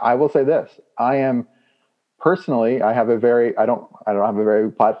 I will say this: I am personally, I don't have a very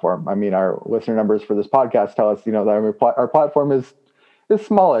big platform. I mean, our listener numbers for this podcast tell us, that our platform is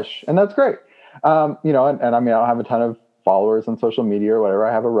smallish, and that's great. And I mean, I don't have a ton of followers on social media or whatever.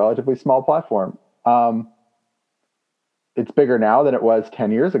 I have a relatively small platform. It's bigger now than it was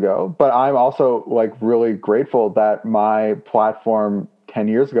 10 years ago, but I'm also like really grateful that my platform 10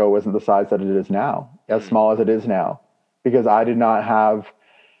 years ago wasn't the size that it is now, as small as it is now, because I did not have,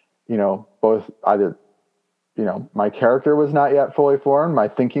 both either, my character was not yet fully formed. My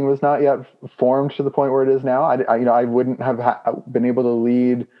thinking was not yet formed to the point where it is now. I wouldn't have been able to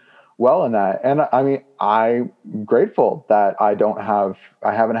lead well in that. And I mean, I'm grateful that I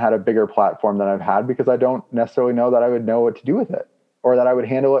haven't had a bigger platform than I've had, because I don't necessarily know that I would know what to do with it or that I would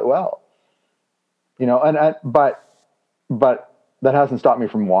handle it well, but that hasn't stopped me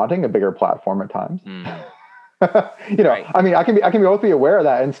from wanting a bigger platform at times. Right. I mean, I can both be aware of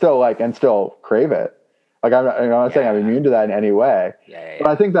that and still crave it. Like I'm not saying I'm immune to that in any way, but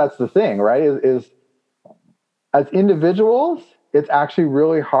I think that's the thing, right? Is as individuals, it's actually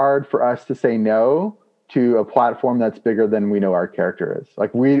really hard for us to say no to a platform that's bigger than we know our character is.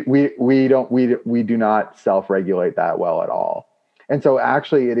 Like we do not self-regulate that well at all. And so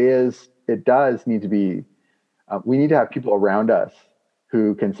actually it does need to be, we need to have people around us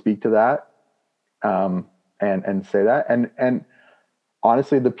who can speak to that, and say that. And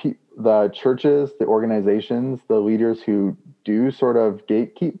honestly, the churches, the organizations, the leaders who do sort of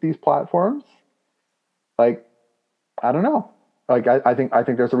gatekeep these platforms, like, I don't know. Like, I think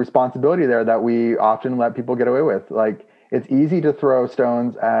there's a responsibility there that we often let people get away with. Like, it's easy to throw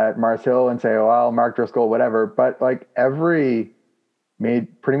stones at Mars Hill and say, oh, well, Mark Driscoll, whatever. But like pretty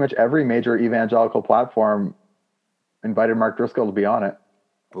much every major evangelical platform invited Mark Driscoll to be on it.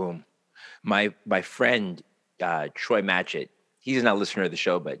 Boom. My friend, Troy Matchett, he's not a listener of the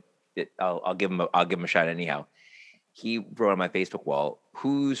show, but I'll give him a shot anyhow. He wrote on my Facebook wall,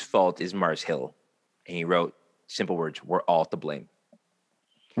 "Whose fault is Mars Hill?" And he wrote simple words: "We're all to blame."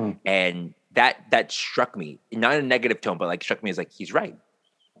 And that struck me, not in a negative tone, but like struck me as like, he's right.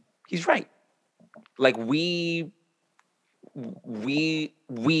 He's right. Like we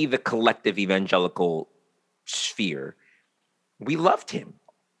the collective evangelical sphere, we loved him.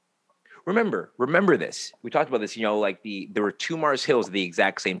 Remember this. We talked about this, there were two Mars Hills at the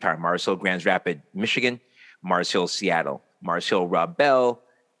exact same time: Mars Hill, Grand Rapids, Michigan; Mars Hill, Seattle; Mars Hill, Rob Bell,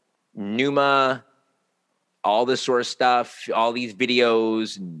 Numa, all this sort of stuff, all these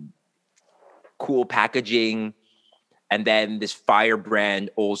videos and cool packaging. And then this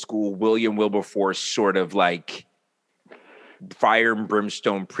firebrand, old school William Wilberforce sort of like fire and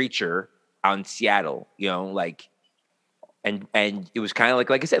brimstone preacher out in Seattle, and it was kind of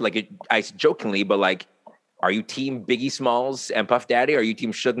like I said, I jokingly, but like, are you team Biggie Smalls and Puff Daddy? Or are you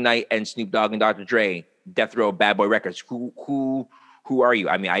team Suge Knight and Snoop Dogg and Dr. Dre, Death Row, Bad Boy Records? Who are you?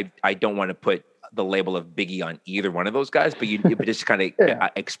 I mean, I don't want to put the label of Biggie on either one of those guys, but you just kind of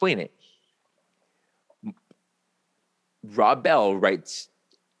explain it. Rob Bell writes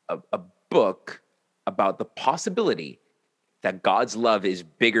a book about the possibility that God's love is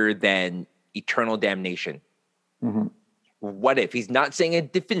bigger than eternal damnation. Mm-hmm. What if? He's not saying a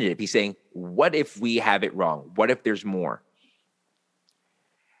definitive. He's saying, what if we have it wrong? What if there's more?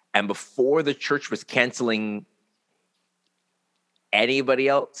 And before the church was canceling anybody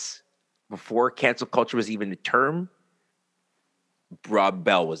else, before cancel culture was even a term, Rob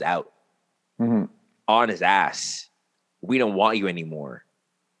Bell was out on his ass. We don't want you anymore.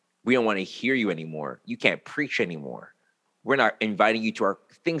 We don't want to hear you anymore. You can't preach anymore. We're not inviting you to our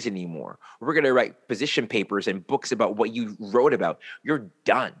things anymore. We're going to write position papers and books about what you wrote about. You're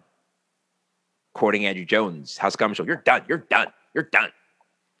done. Quoting Andrew Jones, House Common Show, you're done. You're done. You're done.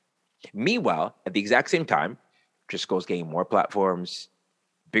 Meanwhile, at the exact same time, Driscoll's getting more platforms,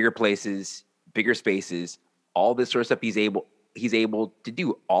 bigger places, bigger spaces, all this sort of stuff. He's able to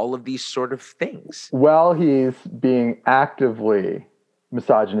do all of these sort of things. Well, he's being actively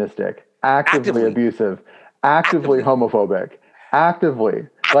misogynistic, actively abusive, actively homophobic, actively.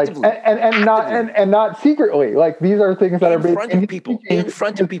 Like and not secretly. Like, these are things that are being in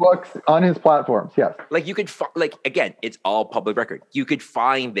front of people books, on his platforms. Yes. Like, you could again, it's all public record. You could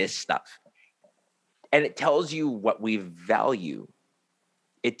find this stuff, and it tells you what we value.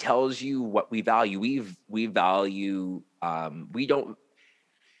 It tells you what we value. We value. We don't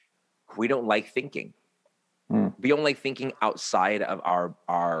like thinking. We don't like thinking outside of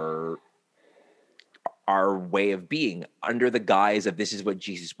our our way of being under the guise of this is what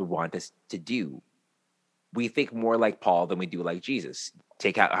Jesus would want us to do. We think more like Paul than we do like Jesus.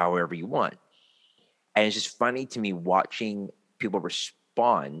 Take out however you want. And it's just funny to me watching people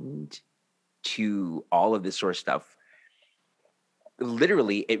respond to all of this sort of stuff.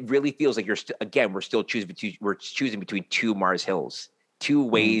 Literally, it really feels like we're choosing between two Mars Hills, two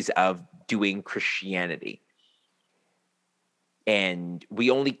ways of doing Christianity. And we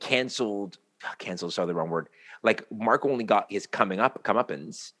only canceled is the wrong word. Like Mark only got his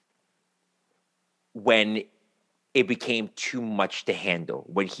comeuppance when it became too much to handle,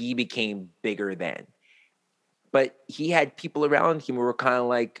 when he became bigger than. But he had people around him who were kind of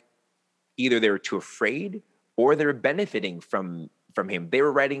like, either they were too afraid or they were benefiting from him. They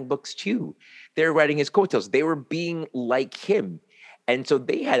were writing books too. They were writing his coattails. They were being like him. And so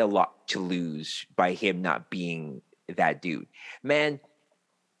they had a lot to lose by him not being that dude. Man,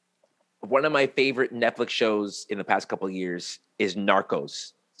 one of my favorite Netflix shows in the past couple of years is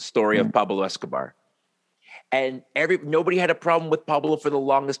Narcos, story of Pablo Escobar. And nobody had a problem with Pablo for the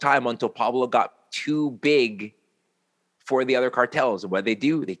longest time until Pablo got too big for the other cartels. And what they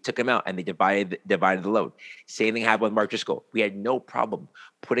do, they took him out and they divided the load. Same thing happened with Mark Driscoll. We had no problem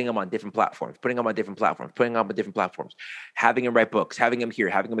putting him on different platforms, having him write books, having him here,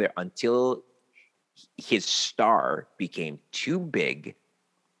 having him there, until his star became too big.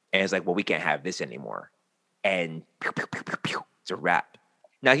 And it's like, well, we can't have this anymore. And pew, pew, pew, pew, pew, it's a wrap.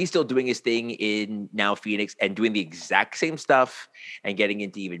 Now he's still doing his thing in now Phoenix and doing the exact same stuff and getting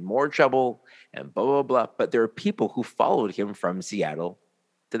into even more trouble and blah, blah, blah. But there are people who followed him from Seattle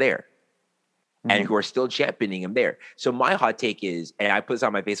to there and who are still championing him there. So my hot take is, and I put this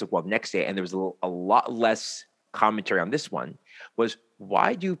on my Facebook wall the next day, and there was a lot less commentary on this one, was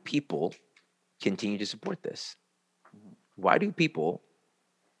why do people continue to support this? Why do people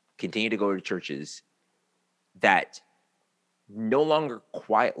continue to go to churches that no longer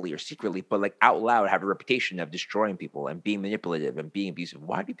quietly or secretly, but like out loud have a reputation of destroying people and being manipulative and being abusive?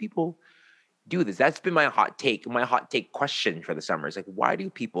 Why do people do this? That's been my hot take question for the summer. Is like, why do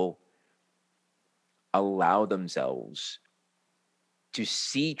people allow themselves to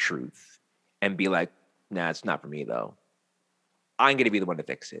see truth and be like, nah, it's not for me though. I'm going to be the one to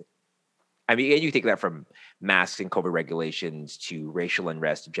fix it. I mean, and you take that from masks and COVID regulations to racial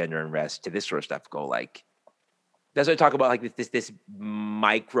unrest, to gender unrest, to this sort of stuff. Go like, that's what I talk about, like this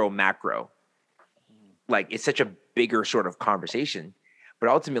micro macro. Like it's such a bigger sort of conversation, but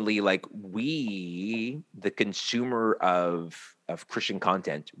ultimately, like we, the consumer of Christian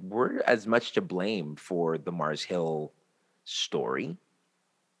content, we're as much to blame for the Mars Hill story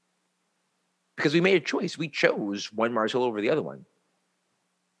because we made a choice. We chose one Mars Hill over the other one.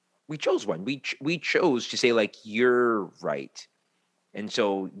 We chose one. We chose to say like, you're right. And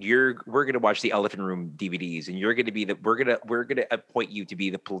so we're going to watch the Elephant Room DVDs, and you're going to be we're going to appoint you to be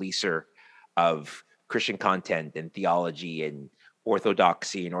the policer of Christian content and theology and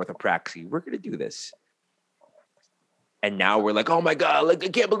orthodoxy and orthopraxy. We're going to do this. And now we're like, oh my God, like I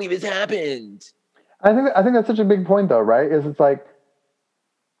can't believe this happened. I think that's such a big point though, right? It's like,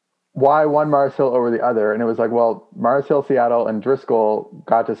 why one Mars Hill over the other? And it was like, well, Mars Hill, Seattle, and Driscoll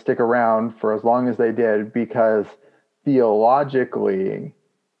got to stick around for as long as they did because theologically,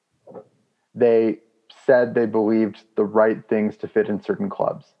 they said they believed the right things to fit in certain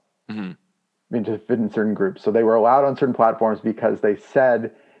clubs, to fit in certain groups. So they were allowed on certain platforms because they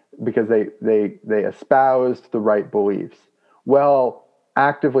espoused the right beliefs. Well,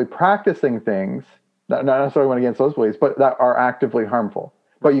 actively practicing things, not necessarily went against those beliefs, but that are actively harmful.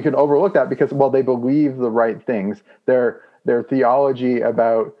 But you can overlook that because, well, they believe the right things. Their theology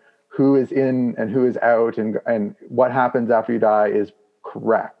about who is in and who is out and what happens after you die is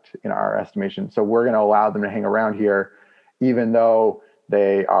correct in our estimation. So we're going to allow them to hang around here, even though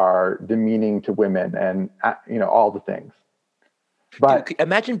they are demeaning to women and, all the things. But dude,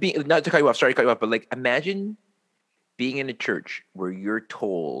 imagine being, not to cut you off, sorry to cut you off, but like imagine being in a church where you're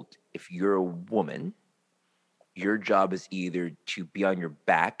told if you're a woman, your job is either to be on your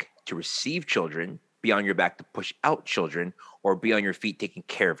back to receive children, be on your back to push out children, or be on your feet taking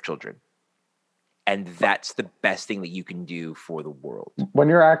care of children. And that's the best thing that you can do for the world. When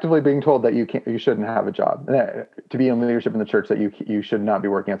you're actively being told that you shouldn't have a job, to be in leadership in the church, that you should not be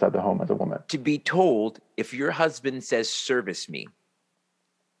working outside the home as a woman. To be told if your husband says, service me,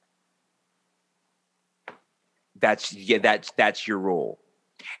 that's your role.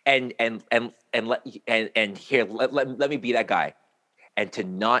 And here, let me be that guy. And to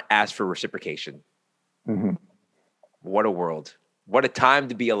not ask for reciprocation. Mm-hmm. What a world. What a time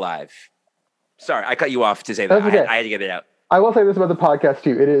to be alive. Sorry, I cut you off to say that. Okay. I had to get it out. I will say this about the podcast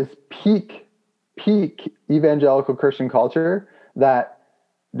too. It is peak peak evangelical Christian culture that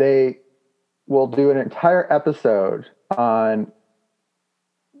they will do an entire episode on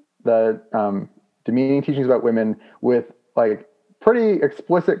the demeaning teachings about women with like pretty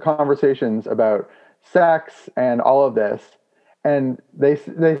explicit conversations about sex and all of this. And they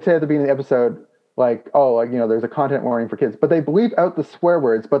say at the beginning of the episode, like, oh, like, you know, there's a content warning for kids, but they bleep out the swear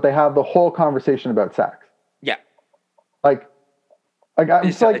words, but they have the whole conversation about sex. Yeah. Like I'm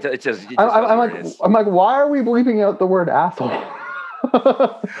like, why are we bleeping out the word asshole?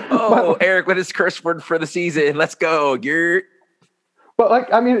 Oh, Eric with his curse word for the season. Let's go. But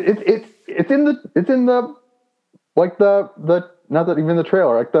like, I mean, it's in the like the not that even the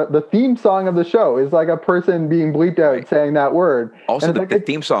trailer, like the theme song of the show is like a person being bleeped out saying that word. Also, the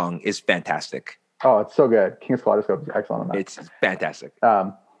theme song is fantastic. Oh, it's so good. King's Kaleidoscope is excellent on that. It's fantastic.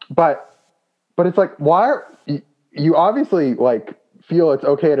 But it's like, why are you obviously like feel it's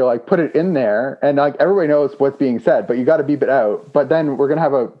okay to like put it in there and like everybody knows what's being said, but you got to beep it out. But then we're gonna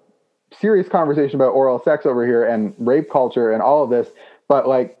have a serious conversation about oral sex over here and rape culture and all of this. But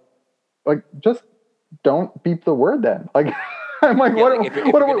like just don't beep the word then. Like I'm like, what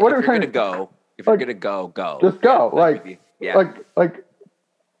are we trying to go? If you're gonna go. Just go. Like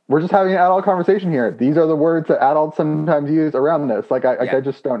we're just having an adult conversation here. These are the words that adults sometimes use around this. Like I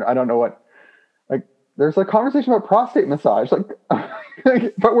just don't know what. Like there's a conversation about prostate massage.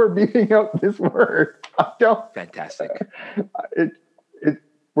 Like, but we're beeping out this word. I don't. Fantastic.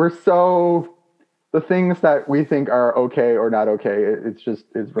 We're so. The things that we think are okay or not okay, it's really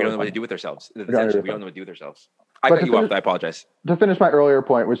we don't know what to do with ourselves. We don't know what to do with ourselves. I cut you off. I apologize. To finish my earlier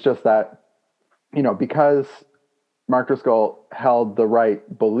point was just that, you know, because Mark Driscoll held the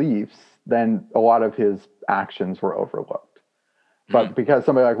right beliefs, then a lot of his actions were overlooked. But because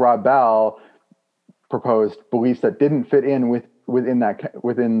somebody like Rob Bell proposed beliefs that didn't fit in within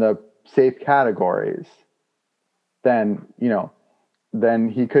the safe categories, then, you know, then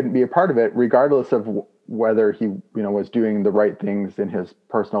he couldn't be a part of it, regardless of whether he, you know, was doing the right things in his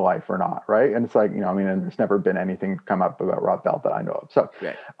personal life or not, right? And it's like, you know, I mean, and there's never been anything come up about Rob Bell that I know of. So,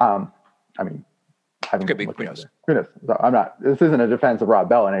 I mean, could be, who knows? Who knows? So I'm not. This isn't a defense of Rob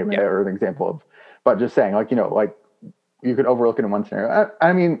Bell in any way or an example of, but just saying, like, you know, like you could overlook it in one scenario.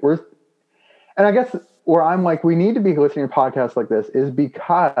 I mean, and I guess where I'm like, we need to be listening to podcasts like this is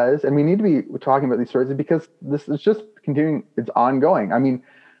because, and we need to be talking about these stories is because this is just continuing. It's ongoing. I mean,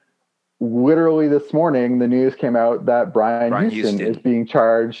 literally this morning, the news came out that Brian Houston is being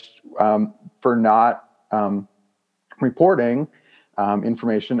charged for not reporting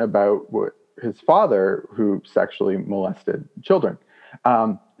information about his father who sexually molested children.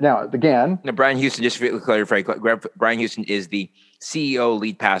 Now, again... Now, Brian Houston, just to clarify, Brian Houston is the CEO,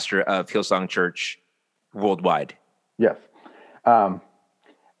 lead pastor of Hillsong Church worldwide. Yes.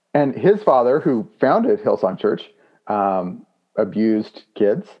 And his father, who founded Hillsong Church, abused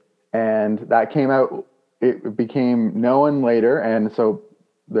kids. And that came out, it became known later. And so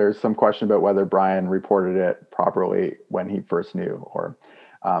there's some question about whether Brian reported it properly when he first knew.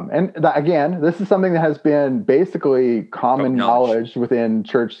 And that, again, this is something that has been basically common knowledge within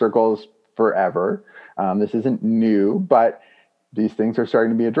church circles forever. This isn't new, but these things are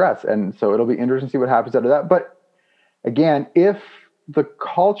starting to be addressed. And so it'll be interesting to see what happens out of that. But again, if the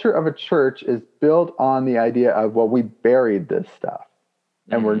culture of a church is built on the idea of, well, we buried this stuff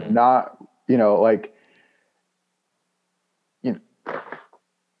and we're not, you know, like, you know,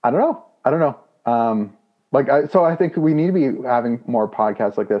 I don't know. So I think we need to be having more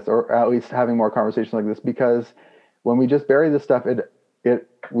podcasts like this, or at least having more conversations like this, because when we just bury this stuff,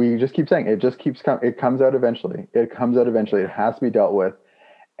 we just keep saying it comes out eventually. It comes out eventually. It has to be dealt with.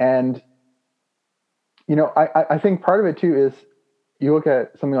 And, you know, I think part of it too is you look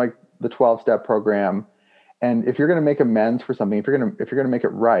at something like the 12-step program, and if you're going to make amends for something, if you're going to make it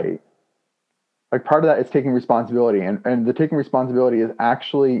right, like part of that is taking responsibility, and the taking responsibility is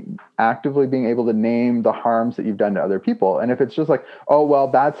actually actively being able to name the harms that you've done to other people. And if it's just like, oh, well,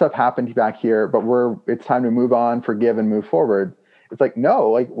 bad stuff happened back here, but it's time to move on, forgive, and move forward. It's like, no,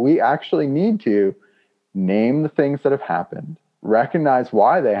 like we actually need to name the things that have happened, recognize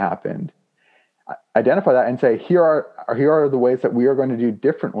why they happened, identify that, and say, here are the ways that we are going to do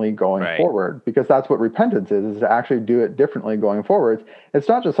differently going forward, because that's what repentance is to actually do it differently going forward. It's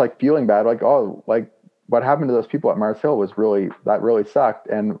not just like feeling bad, like, oh, like what happened to those people at Mars Hill really sucked,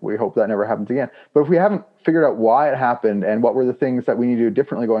 and we hope that never happens again. But if we haven't figured out why it happened and what were the things that we need to do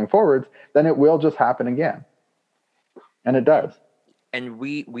differently going forwards, then it will just happen again. And it does. And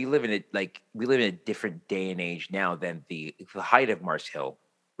we live in a different day and age now than the height of Mars Hill,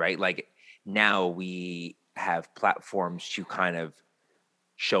 right? Like now we have platforms to kind of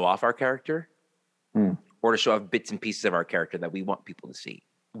show off our character, Mm. or to show off bits and pieces of our character that we want people to see.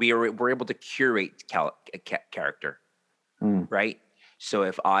 We're able to curate character, Mm. right? So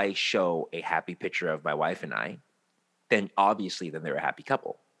if I show a happy picture of my wife and I, then obviously then they're a happy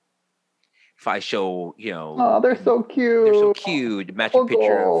couple. If I show, Oh, they're so cute. they're so cute, matching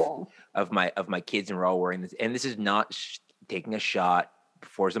picture goals. of my kids, and we're all wearing this. And this is not taking a shot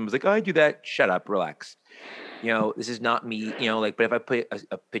before someone's like, "Oh, I do that." Shut up, relax. This is not me. But if I put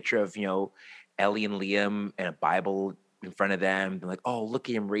a picture of Ellie and Liam and a Bible in front of them, they're like, "Oh, look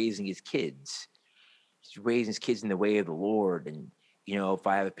at him raising his kids. He's raising his kids in the way of the Lord." And if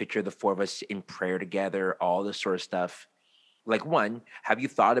I have a picture of the four of us in prayer together, all this sort of stuff. Like, one, have you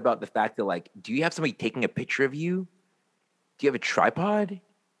thought about the fact that, like, do you have somebody taking a picture of you? Do you have a tripod?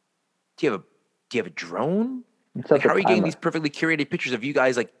 Do you have a drone? Like, how are you getting these perfectly curated pictures of you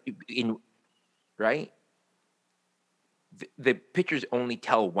guys, like, right? The pictures only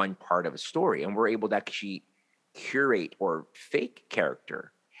tell one part of a story, and we're able to actually curate or fake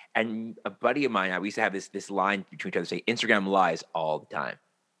character. And a buddy of mine, we used to have this line between each other, say, Instagram lies all the time.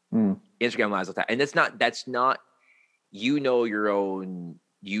 Instagram lies all the time. And that's not your own,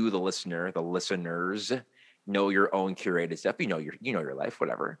 the listener, the listeners know your own curated stuff. Your life,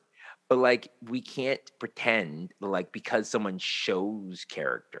 whatever. But like, we can't pretend like because someone shows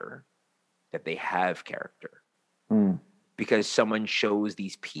character that they have character. Because someone shows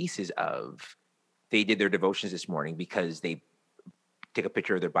these pieces of, they did their devotions this morning because they take a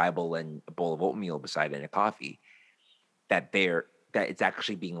picture of their Bible and a bowl of oatmeal beside it and a coffee, that it's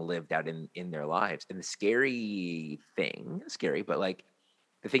actually being lived out in their lives. And the scary thing, but like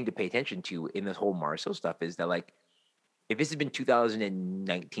the thing to pay attention to in this whole Marceau stuff is that, like, if this had been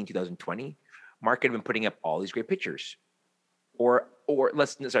 2019, 2020, Mark had been putting up all these great pictures. Or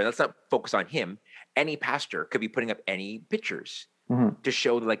let's not focus on him. Any pastor could be putting up any pictures to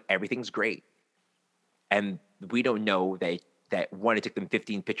show that, like, everything's great. And we don't know that one, it took them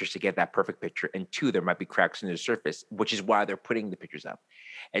 15 pictures to get that perfect picture, and two, there might be cracks in the surface, which is why they're putting the pictures up.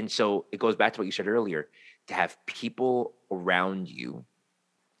 And so it goes back to what you said earlier, to have people around you,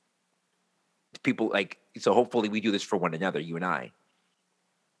 people like, so hopefully we do this for one another, you and I.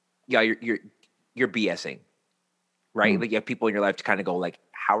 Yeah, you're BSing, right? Like, you have people in your life to kind of go, like,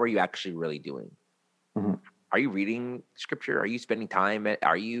 how are you actually really doing? Are you reading scripture? Are you spending time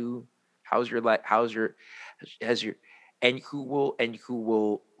how's your life? Who's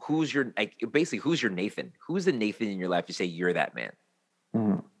your, like, basically, who's your Nathan? Who's the Nathan in your life to say you're that man?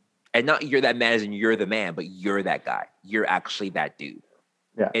 And not you're that man as in you're the man, but you're that guy. You're actually that dude.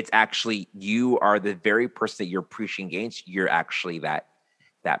 Yeah. It's actually, you are the very person that you're preaching against. You're actually that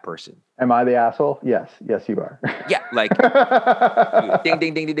person. Am I the asshole? Yes, you are. Yeah, like ding,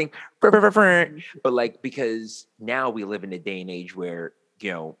 ding, ding, ding, ding. But like, because now we live in a day and age where,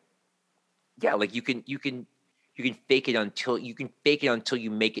 like, you can fake it until you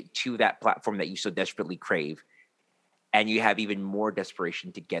make it to that platform that you so desperately crave, and you have even more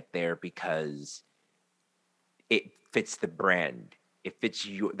desperation to get there because it fits the brand. It fits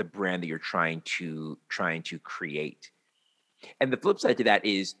the brand that you're trying to create. And the flip side to that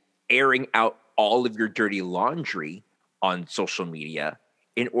is airing out all of your dirty laundry on social media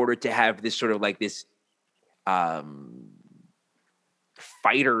in order to have this sort of like this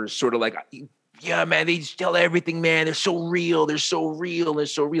fighters sort of like, yeah, man, they just tell everything, man. They're so real.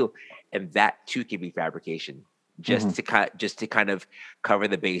 And that too can be fabrication, just to kind of cover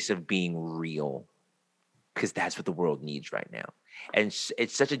the base of being real, because that's what the world needs right now. And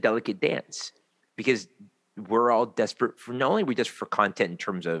it's such a delicate dance, because we're all desperate for, not only are we desperate for content in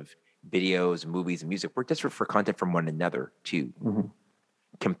terms of videos, movies, and music, we're desperate for content from one another too.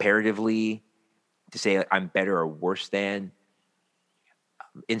 Comparatively, to say, like, I'm better or worse than.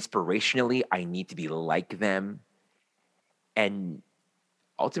 Inspirationally, I need to be like them. And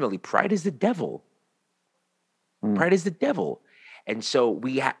ultimately, pride is the devil. Pride is the devil. And so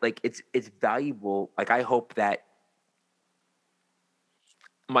we have, like, it's valuable. Like, I hope that,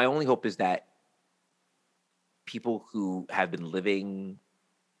 my only hope is that people who have been living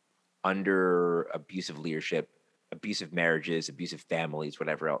under abusive leadership, abusive marriages, abusive families,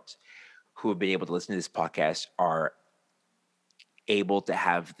 whatever else, who have been able to listen to this podcast are able to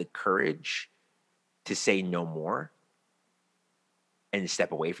have the courage to say no more and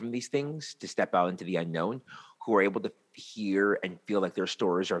step away from these things, to step out into the unknown, who are able to hear and feel like their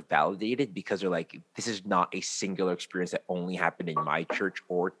stories are validated, because they're like, this is not a singular experience that only happened in my church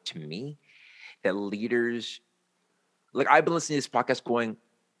or to me. That leaders, like, I've been listening to this podcast going,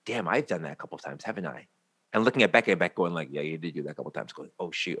 damn, I've done that a couple of times, haven't I? And looking at Becca going like, yeah, you did do that a couple of times, going,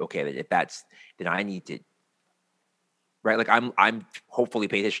 oh shoot, okay, if that's, then I need to, right? Like, I'm hopefully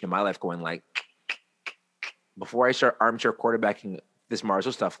paying attention to my life going like, before I start armchair quarterbacking this Mars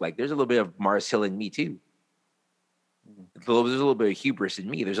Hill stuff, like there's a little bit of Mars Hill in me too. There's a little bit of hubris in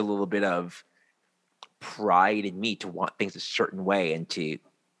me. There's a little bit of pride in me to want things a certain way and to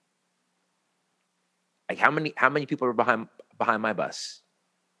like how many people are behind my bus?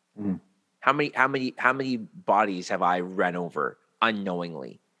 Mm. How many bodies have I run over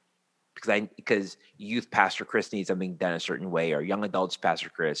unknowingly? Because youth pastor Chris needs something done a certain way, or young adults pastor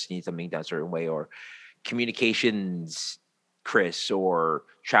Chris needs something done a certain way, or communications Chris or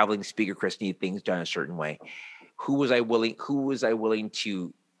traveling speaker Chris need things done a certain way. Who was I willing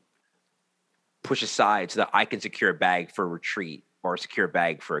to push aside so that I can secure a bag for a retreat or secure a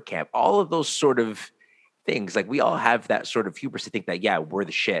bag for a camp? All of those sort of things. Like we all have that sort of hubris to think that, yeah, we're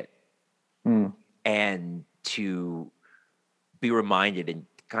the shit. Mm. And to be reminded and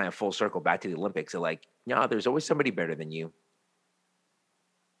kind of full circle back to the Olympics of like, no, there's always somebody better than you.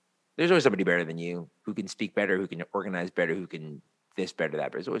 There's always somebody better than you who can speak better, who can organize better, who can this better,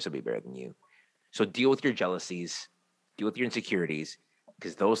 that, but there's always somebody better than you. So deal with your jealousies, deal with your insecurities,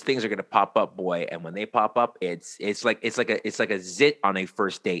 because those things are going to pop up, boy. And when they pop up, it's like a zit on a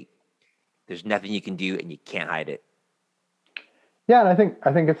first date. There's nothing you can do, and you can't hide it. Yeah, and I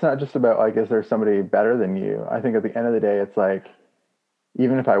think it's not just about like, is there somebody better than you? I think at the end of the day, it's like,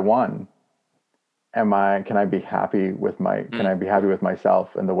 even if I won, can I be happy with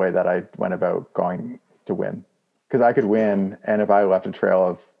myself and the way that I went about going to win? Because I could win, and if I left a trail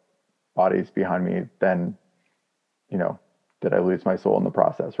of bodies behind me, then, did I lose my soul in the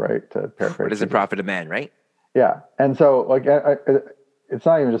process, right? To paraphrase. What is the profit of man, right? Yeah. And so like, it's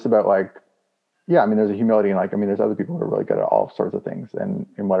not even just about like, yeah, I mean, there's a humility and like, I mean, there's other people who are really good at all sorts of things, and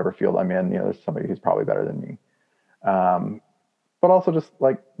in whatever field I'm in, there's somebody who's probably better than me. But also just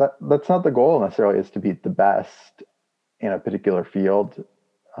like that's not the goal necessarily, is to be the best in a particular field,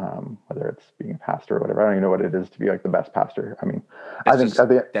 whether it's being a pastor or whatever. I don't even know what it is to be like the best pastor. I mean,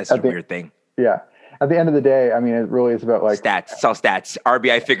 that's a weird thing. Yeah. At the end of the day, I mean, it really is about like stats. It's all stats.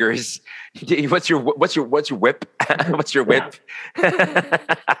 RBI figures. What's your whip? What's your whip?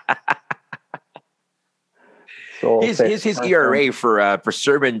 His ERA for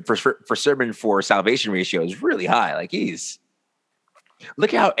sermon for salvation ratio is really high. Like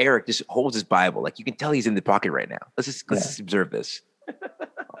look at how Eric just holds his Bible. Like you can tell he's in the pocket right now. Let's just observe this.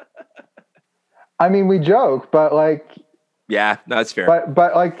 I mean, we joke, but like, yeah, no, that's fair.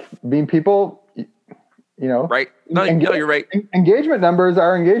 But like, being people, right? No, you're right. Engagement numbers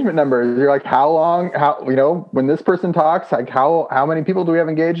are engagement numbers. You're like, when this person talks, like how many people do we have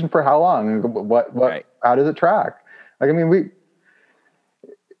engaged and for how long? What, right. How does it track? Like, I mean, we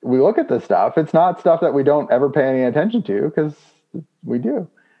look at this stuff. It's not stuff that we don't ever pay any attention to, because we do.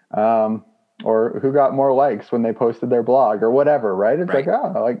 Or who got more likes when they posted their blog or whatever, right? It's right.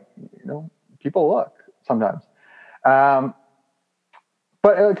 Like, people look sometimes. But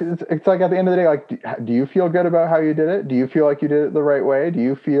it's like at the end of the day, like, do you feel good about how you did it? Do you feel like you did it the right way?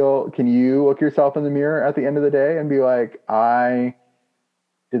 Can you look yourself in the mirror at the end of the day and be like, I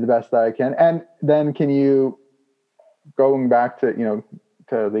did the best that I can? And then can you, going back to, to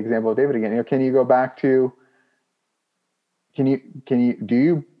the example of David again, can you go back to, do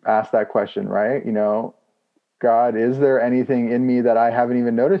you ask that question, right? God, is there anything in me that I haven't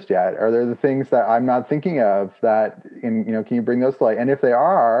even noticed yet? Are there the things that I'm not thinking of that, can you bring those to light? And if they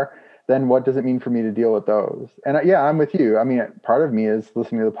are, then what does it mean for me to deal with those? And yeah, I'm with you. I mean, part of me is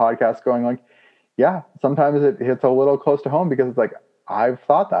listening to the podcast going like, yeah, sometimes it hits a little close to home, because it's like, I've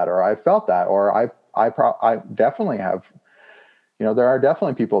thought that, or I've felt that, or I definitely have, there are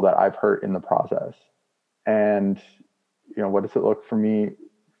definitely people that I've hurt in the process. And, what does it look for me,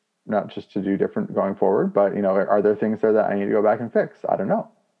 not just to do different going forward, but, are there things there that I need to go back and fix? I don't know.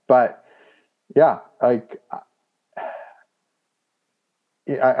 But yeah, like,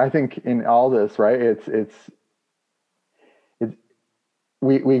 I think in all this, right,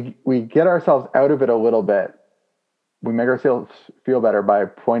 we get ourselves out of it a little bit. We make ourselves feel better by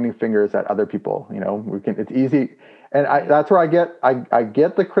pointing fingers at other people. It's easy. And that's where I get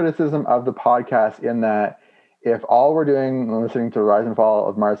the criticism of the podcast, in that if all we're doing when listening to the Rise and Fall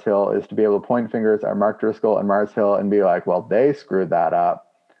of Mars Hill is to be able to point fingers at Mark Driscoll and Mars Hill and be like, well, they screwed that up.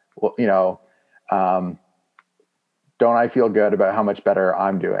 Well, don't I feel good about how much better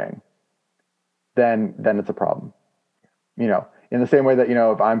I'm doing? Then it's a problem. In the same way that,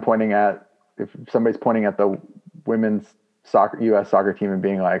 if somebody's pointing at the women's U.S. soccer team and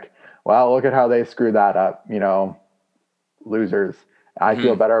being like, well, look at how they screwed that up, losers. I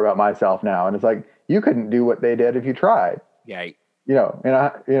feel better about myself now. And it's like, you couldn't do what they did if you tried. Yeah.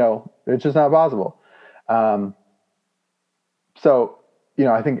 It's just not possible. So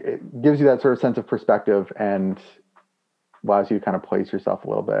I think it gives you that sort of sense of perspective and allows you to kind of place yourself a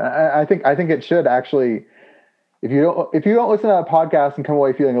little bit. I think it should actually, if you don't listen to a podcast and come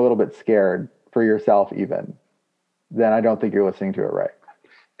away feeling a little bit scared for yourself even, then I don't think you're listening to it right.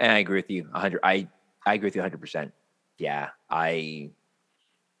 And I agree with you 100. I agree with you 100%. Yeah.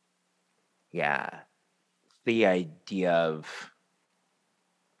 The idea of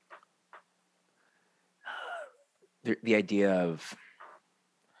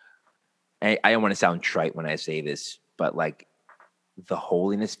I don't want to sound trite when I say this, but like the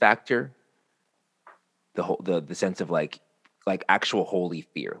holiness factor, the sense of like actual holy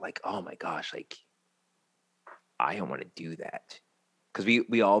fear, like, oh my gosh, like I don't want to do that. Because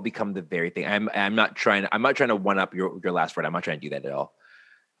we all become the very thing. I'm not trying to one up your last word. I'm not trying to do that at all.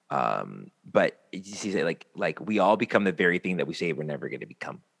 But you see, like we all become the very thing that we say we're never going to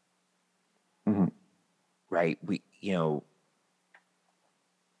become. Mm-hmm. Right?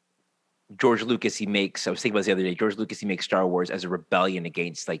 George Lucas, I was thinking about this the other day. George Lucas, he makes Star Wars as a rebellion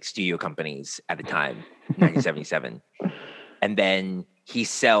against like studio companies at the time, 1977. And then he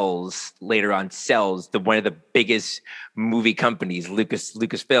later on sells one of the biggest movie companies,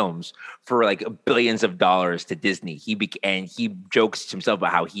 Lucasfilms, for like billions of dollars to Disney. And he jokes to himself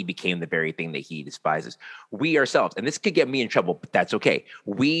about how he became the very thing that he despises. We ourselves, and this could get me in trouble, but that's okay.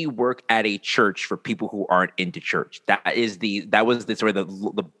 We work at a church for people who aren't into church. That was the sort of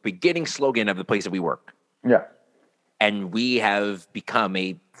the beginning slogan of the place that we work. Yeah. And we have become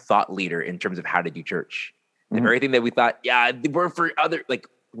a thought leader in terms of how to do church. The Mm-hmm. very thing that we thought, yeah, we're for other, like,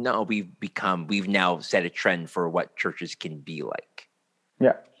 no, we've now set a trend for what churches can be like.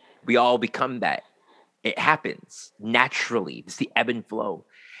 Yeah. We all become that. It happens naturally. It's the ebb and flow.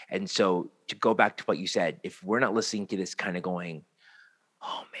 And so to go back to what you said, if we're not listening to this kind of going,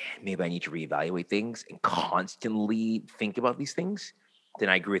 oh man, maybe I need to reevaluate things and constantly think about these things, then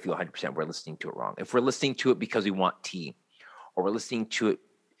I agree with you 100%. We're listening to it wrong. If we're listening to it because we want tea, or we're listening to it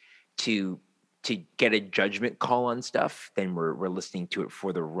to get a judgment call on stuff, then we're listening to it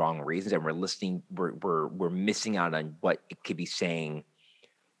for the wrong reasons, and we're missing out on what it could be saying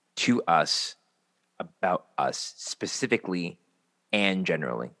to us about us specifically and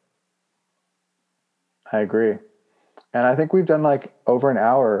generally. I agree. And I think we've done like over an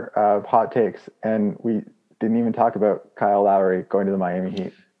hour of hot takes, and we didn't even talk about Kyle Lowry going to the Miami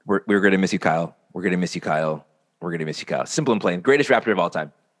Heat. We're going to miss you, Kyle. We're going to miss you, Kyle. We're going to miss you, Kyle. Simple and plain. Greatest Raptor of all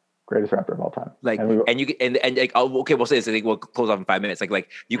time. Greatest Raptor of all time. Like, okay, we'll say this. I think we'll close off in 5 minutes. Like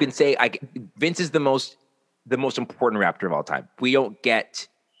you can say, Vince is the most important Raptor of all time. We don't get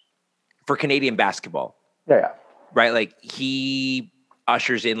for Canadian basketball. Yeah. Right. Like he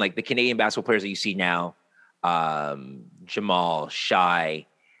ushers in like the Canadian basketball players that you see now, Jamal, Shai,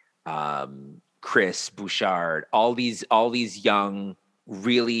 Chris Bouchard, all these young,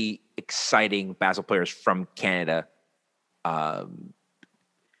 really exciting basketball players from Canada.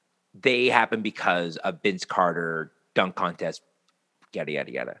 They happen because of Vince Carter, dunk contest, yada,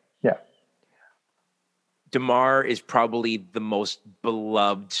 yada, yada. Yeah. DeMar is probably the most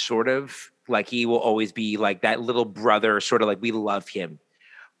beloved, sort of. Like he will always be like that little brother, sort of like we love him.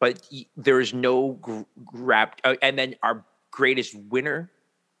 But there is no and then our greatest winner,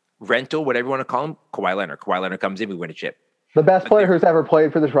 rental, whatever you want to call him, Kawhi Leonard. Kawhi Leonard comes in, we win a chip. The best player who's ever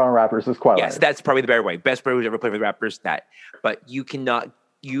played for the Toronto Raptors is Kawhi Leonard. Yes, that's probably the better way. Best player who's ever played for the Raptors, that. But you could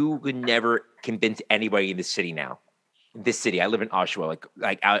never convince anybody in this city now. This city, I live in Oshawa,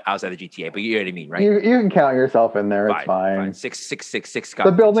 like outside the GTA, but you know what I mean, right? You can count yourself in there. It's fine. 666.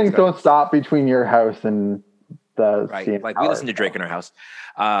 The buildings don't stop between your house and the right. CN Like Tower. We listen to Drake in our house.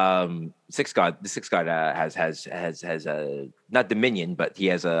 The Six God has not dominion, but he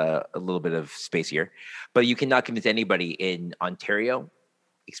has a little bit of space here. But you cannot convince anybody in Ontario,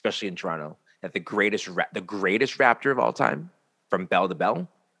 especially in Toronto, that the greatest Raptor of all time, from bell to bell,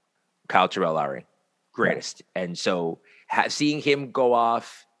 Kyle Terrell Lowry, greatest. Yeah. And so seeing him go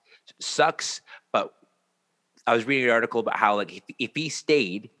off sucks. But I was reading an article about how like if he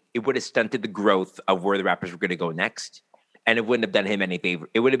stayed, it would have stunted the growth of where the Raptors were going to go next, and it wouldn't have done him any favor.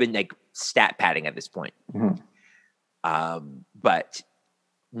 It would have been like stat padding at this point. Mm-hmm. But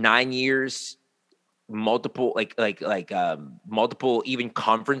 9 years, multiple multiple even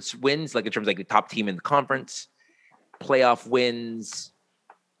conference wins, like in terms of like the top team in the conference, playoff wins,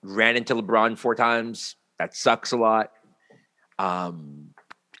 ran into LeBron 4 times. That sucks a lot. But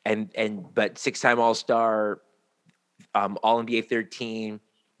 6-time All-Star, All-NBA third team,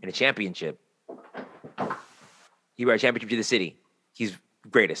 and a championship. He brought a championship to the city. He's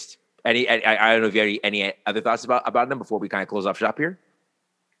greatest. I don't know if you have any other thoughts about him before we kind of close off shop here.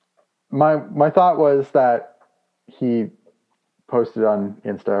 My thought was that he posted on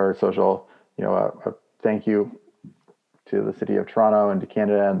Insta or social, a thank you to the city of Toronto and to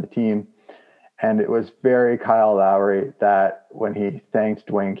Canada and the team. And it was very Kyle Lowry that when he thanked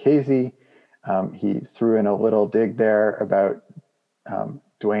Dwayne Casey, he threw in a little dig there about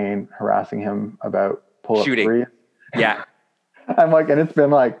Dwayne harassing him about pull-up Shooting. threes. Yeah. I'm like, and it's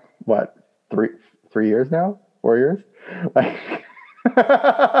been like, what, 3 years now? 4 years? Like,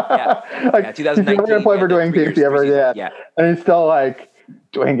 yeah, 2019. He's never going to play for Dwayne Casey ever again. Yeah. And he's still like,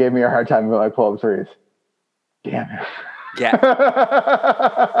 Dwayne gave me a hard time about my pull-up threes. Damn it. Yeah.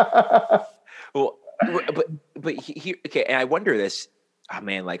 Well, but he okay, and I wonder this. Oh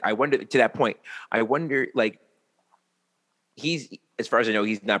man, like I wonder to that point. I wonder, like, he's, as far as I know,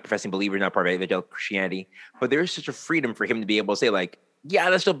 he's not a professing believer, not part of evangelical Christianity. But there is such a freedom for him to be able to say, like, yeah,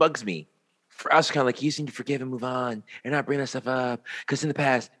 that still bugs me. For us, kind of like, you just need to forgive and move on and not bring that stuff up because in the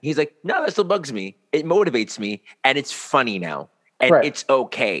past, he's like, no, that still bugs me. It motivates me, and it's funny now. And it's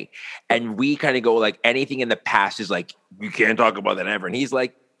okay. And we kind of go like, anything in the past is like, you can't talk about that ever. And he's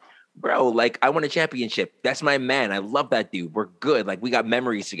like, bro, like, I won a championship. That's my man. I love that dude. We're good. Like, we got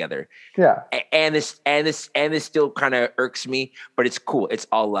memories together. Yeah. And this still kind of irks me, but it's cool. It's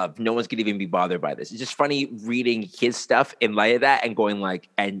all love. No one's gonna even be bothered by this. It's just funny reading his stuff in light of that and going like,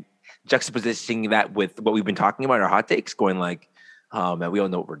 and juxtaposing that with what we've been talking about, our hot takes, going like, oh man, we all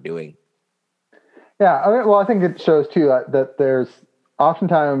know what we're doing. Yeah, well, I think it shows too that there's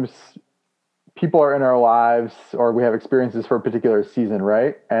oftentimes people are in our lives or we have experiences for a particular season,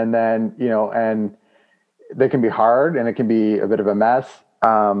 right? And then, and they can be hard and it can be a bit of a mess.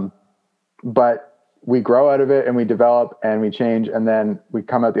 But we grow out of it and we develop and we change and then we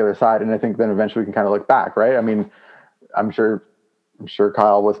come out the other side. And I think then eventually we can kind of look back, right? I mean, I'm sure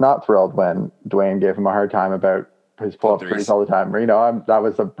Kyle was not thrilled when Dwayne gave him a hard time about his pull-up threes all the time. That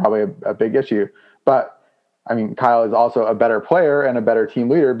was probably a big issue. But I mean, Kyle is also a better player and a better team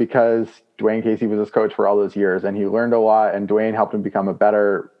leader because Dwayne Casey was his coach for all those years, and he learned a lot. And Dwayne helped him become a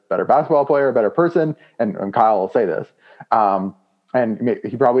better basketball player, a better person. And Kyle will say this. And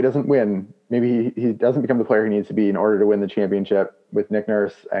he probably doesn't win. Maybe he doesn't become the player he needs to be in order to win the championship with Nick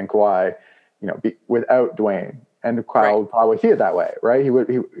Nurse and Kawhi, without Dwayne. And Kyle would probably see it that way, right?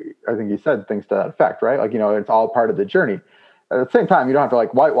 I think he said things to that effect, right? Like, it's all part of the journey. At the same time, you don't have to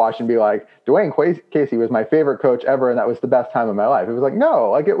like whitewash and be like, Dwayne Casey was my favorite coach ever, and that was the best time of my life. It was like, no,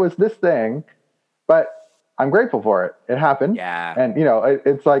 like it was this thing, but I'm grateful for it. It happened. Yeah. And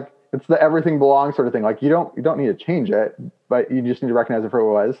it's like, it's the everything belongs sort of thing. Like you don't need to change it, but you just need to recognize it for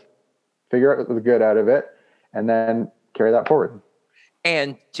what it was, figure out the good out of it, and then carry that forward.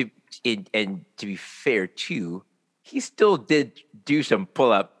 And to be fair too, he still did do some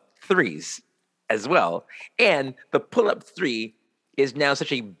pull-up threes as well. And the pull-up three is now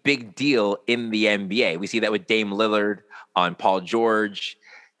such a big deal in the NBA. We see that with Dame Lillard on Paul George.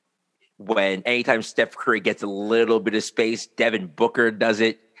 When anytime Steph Curry gets a little bit of space, Devin Booker does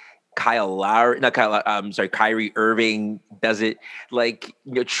it. Kyrie Irving does it. Like,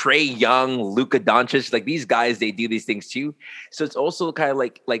 Trae Young, Luka Doncic, like these guys, they do these things too. So it's also kind of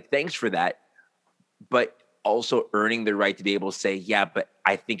like thanks for that. But also earning the right to be able to say, yeah, but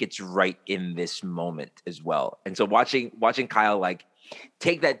I think it's right in this moment as well. And so watching Kyle like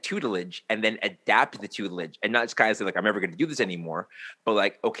take that tutelage and then adapt the tutelage, and not just kind of say like, I'm never going to do this anymore, but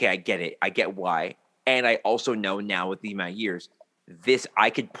like, okay, I get it. I get why. And I also know now with the amount of years,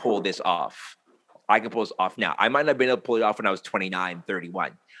 I could pull this off. I can pull this off now. I might not have been able to pull it off when I was 29,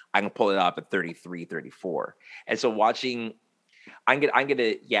 31. I can pull it off at 33, 34. And so watching, I'm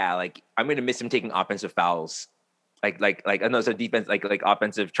gonna miss him taking offensive fouls, like I know some defense, like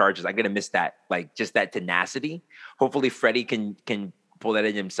offensive charges. I'm gonna miss that, like just that tenacity. Hopefully, Freddie can pull that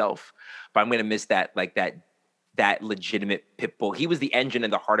in himself, but I'm gonna miss that, like that legitimate pit bull. He was the engine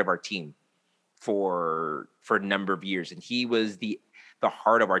and the heart of our team for a number of years, and he was the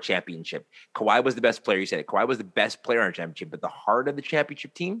heart of our championship. Kawhi was the best player. You said it. Kawhi was the best player on our championship, but the heart of the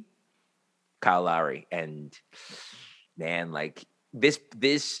championship team, Kyle Lowry. And man, like this,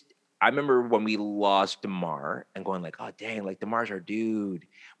 I remember when we lost DeMar and going like, oh dang, like DeMar's our dude.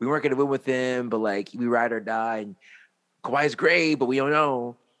 We weren't gonna win with him, but like we ride or die. And Kawhi's great, but we don't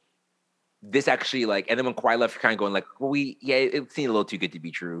know. This actually and then when Kawhi left, you're kind of going like, well, it seemed a little too good to be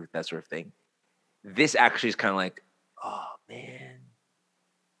true, that sort of thing. This actually is kind of like, oh man.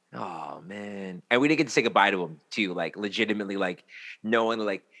 And we didn't get to say goodbye to him too, like legitimately, like knowing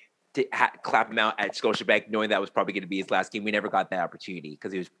like to clap him out at Scotiabank, knowing that was probably going to be his last game. We never got that opportunity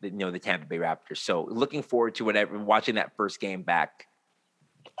because he was, the Tampa Bay Raptors. So looking forward to watching that first game back.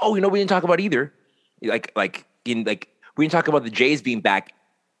 Oh, we didn't talk about either. We didn't talk about the Jays being back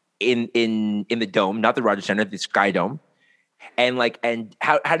in the dome, not the Rogers Center, the Sky Dome. And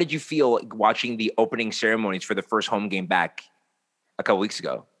how did you feel watching the opening ceremonies for the first home game back a couple weeks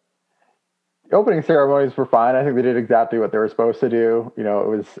ago? The opening ceremonies were fine. I think they did exactly what they were supposed to do. You know, it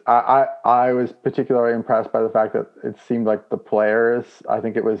was I was particularly impressed by the fact that it seemed like the players, I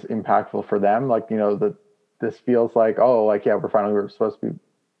think it was impactful for them. Like, you know, this feels like, yeah, we're supposed to be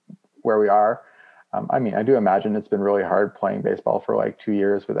where we are. I mean, I do imagine it's been really hard playing baseball for like 2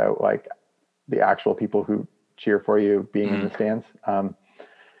 years without like the actual people who cheer for you being in the stands.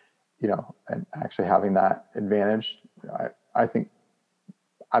 You know, and actually having that advantage, I think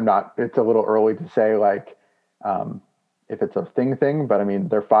it's a little early to say like if it's a thing, but I mean,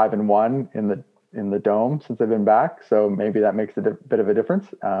 they're 5-1 in the dome since they've been back. So maybe that makes a bit of a difference.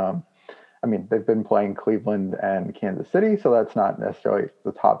 I mean, they've been playing Cleveland and Kansas City, so that's not necessarily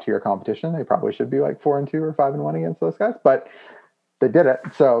the top tier competition. They probably should be like 4-2 or 5-1 against those guys, but they did it.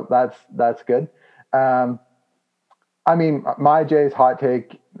 So that's good. I mean, my Jays hot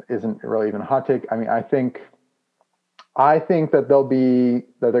take isn't really even a hot take. I mean, I think that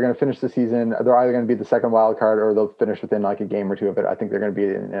they're going to finish the season. They're either going to be the second wild card or they'll finish within like a game or two of it. I think they're going to be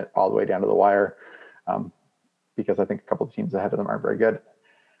in it all the way down to the wire because I think a couple of teams ahead of them aren't very good.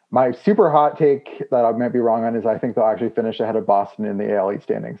 My super hot take that I might be wrong on is I think they'll actually finish ahead of Boston in the AL East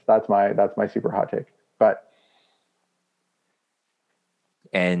standings. That's my super hot take.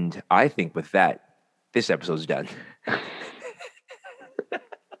 And I think with that, this episode's done.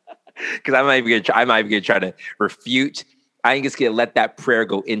 Because I might be gonna try to refute. I'm just gonna let that prayer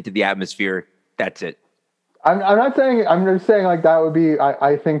go into the atmosphere. That's it. I'm not saying. I'm just saying like that would be.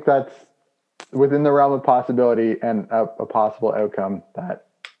 I think that's within the realm of possibility and a possible outcome that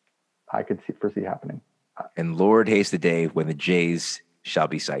I could foresee happening. And Lord haste the day when the Jays shall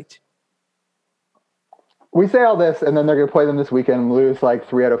be sight. We say all this, and then they're going to play them this weekend and lose like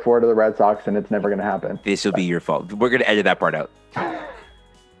 3 out of 4 to the Red Sox, and it's never going to happen. This will be your fault. We're going to edit that part out.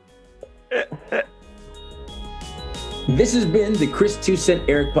 This has been the Chris 2 Cent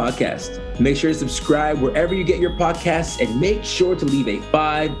Eric podcast. Make sure to subscribe wherever you get your podcasts and make sure to leave a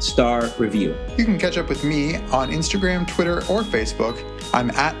 5-star review. You can catch up with me on Instagram, Twitter, or Facebook. I'm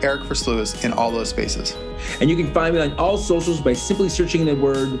at Eric Versluis in all those spaces. And you can find me on all socials by simply searching the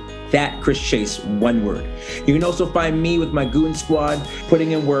word That Chris Chase, one word. You can also find me with my Goon Squad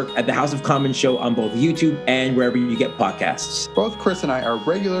putting in work at the House of Commons show on both YouTube and wherever you get podcasts. Both Chris and I are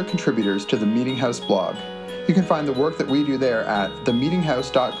regular contributors to the Meeting House blog. You can find the work that we do there at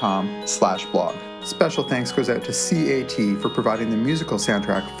themeetinghouse.com/blog. Special thanks goes out to CAT for providing the musical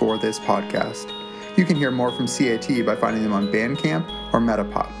soundtrack for this podcast. You can hear more from CAT by finding them on Bandcamp or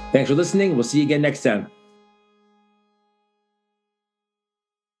Metapop. Thanks for listening. We'll see you again next time.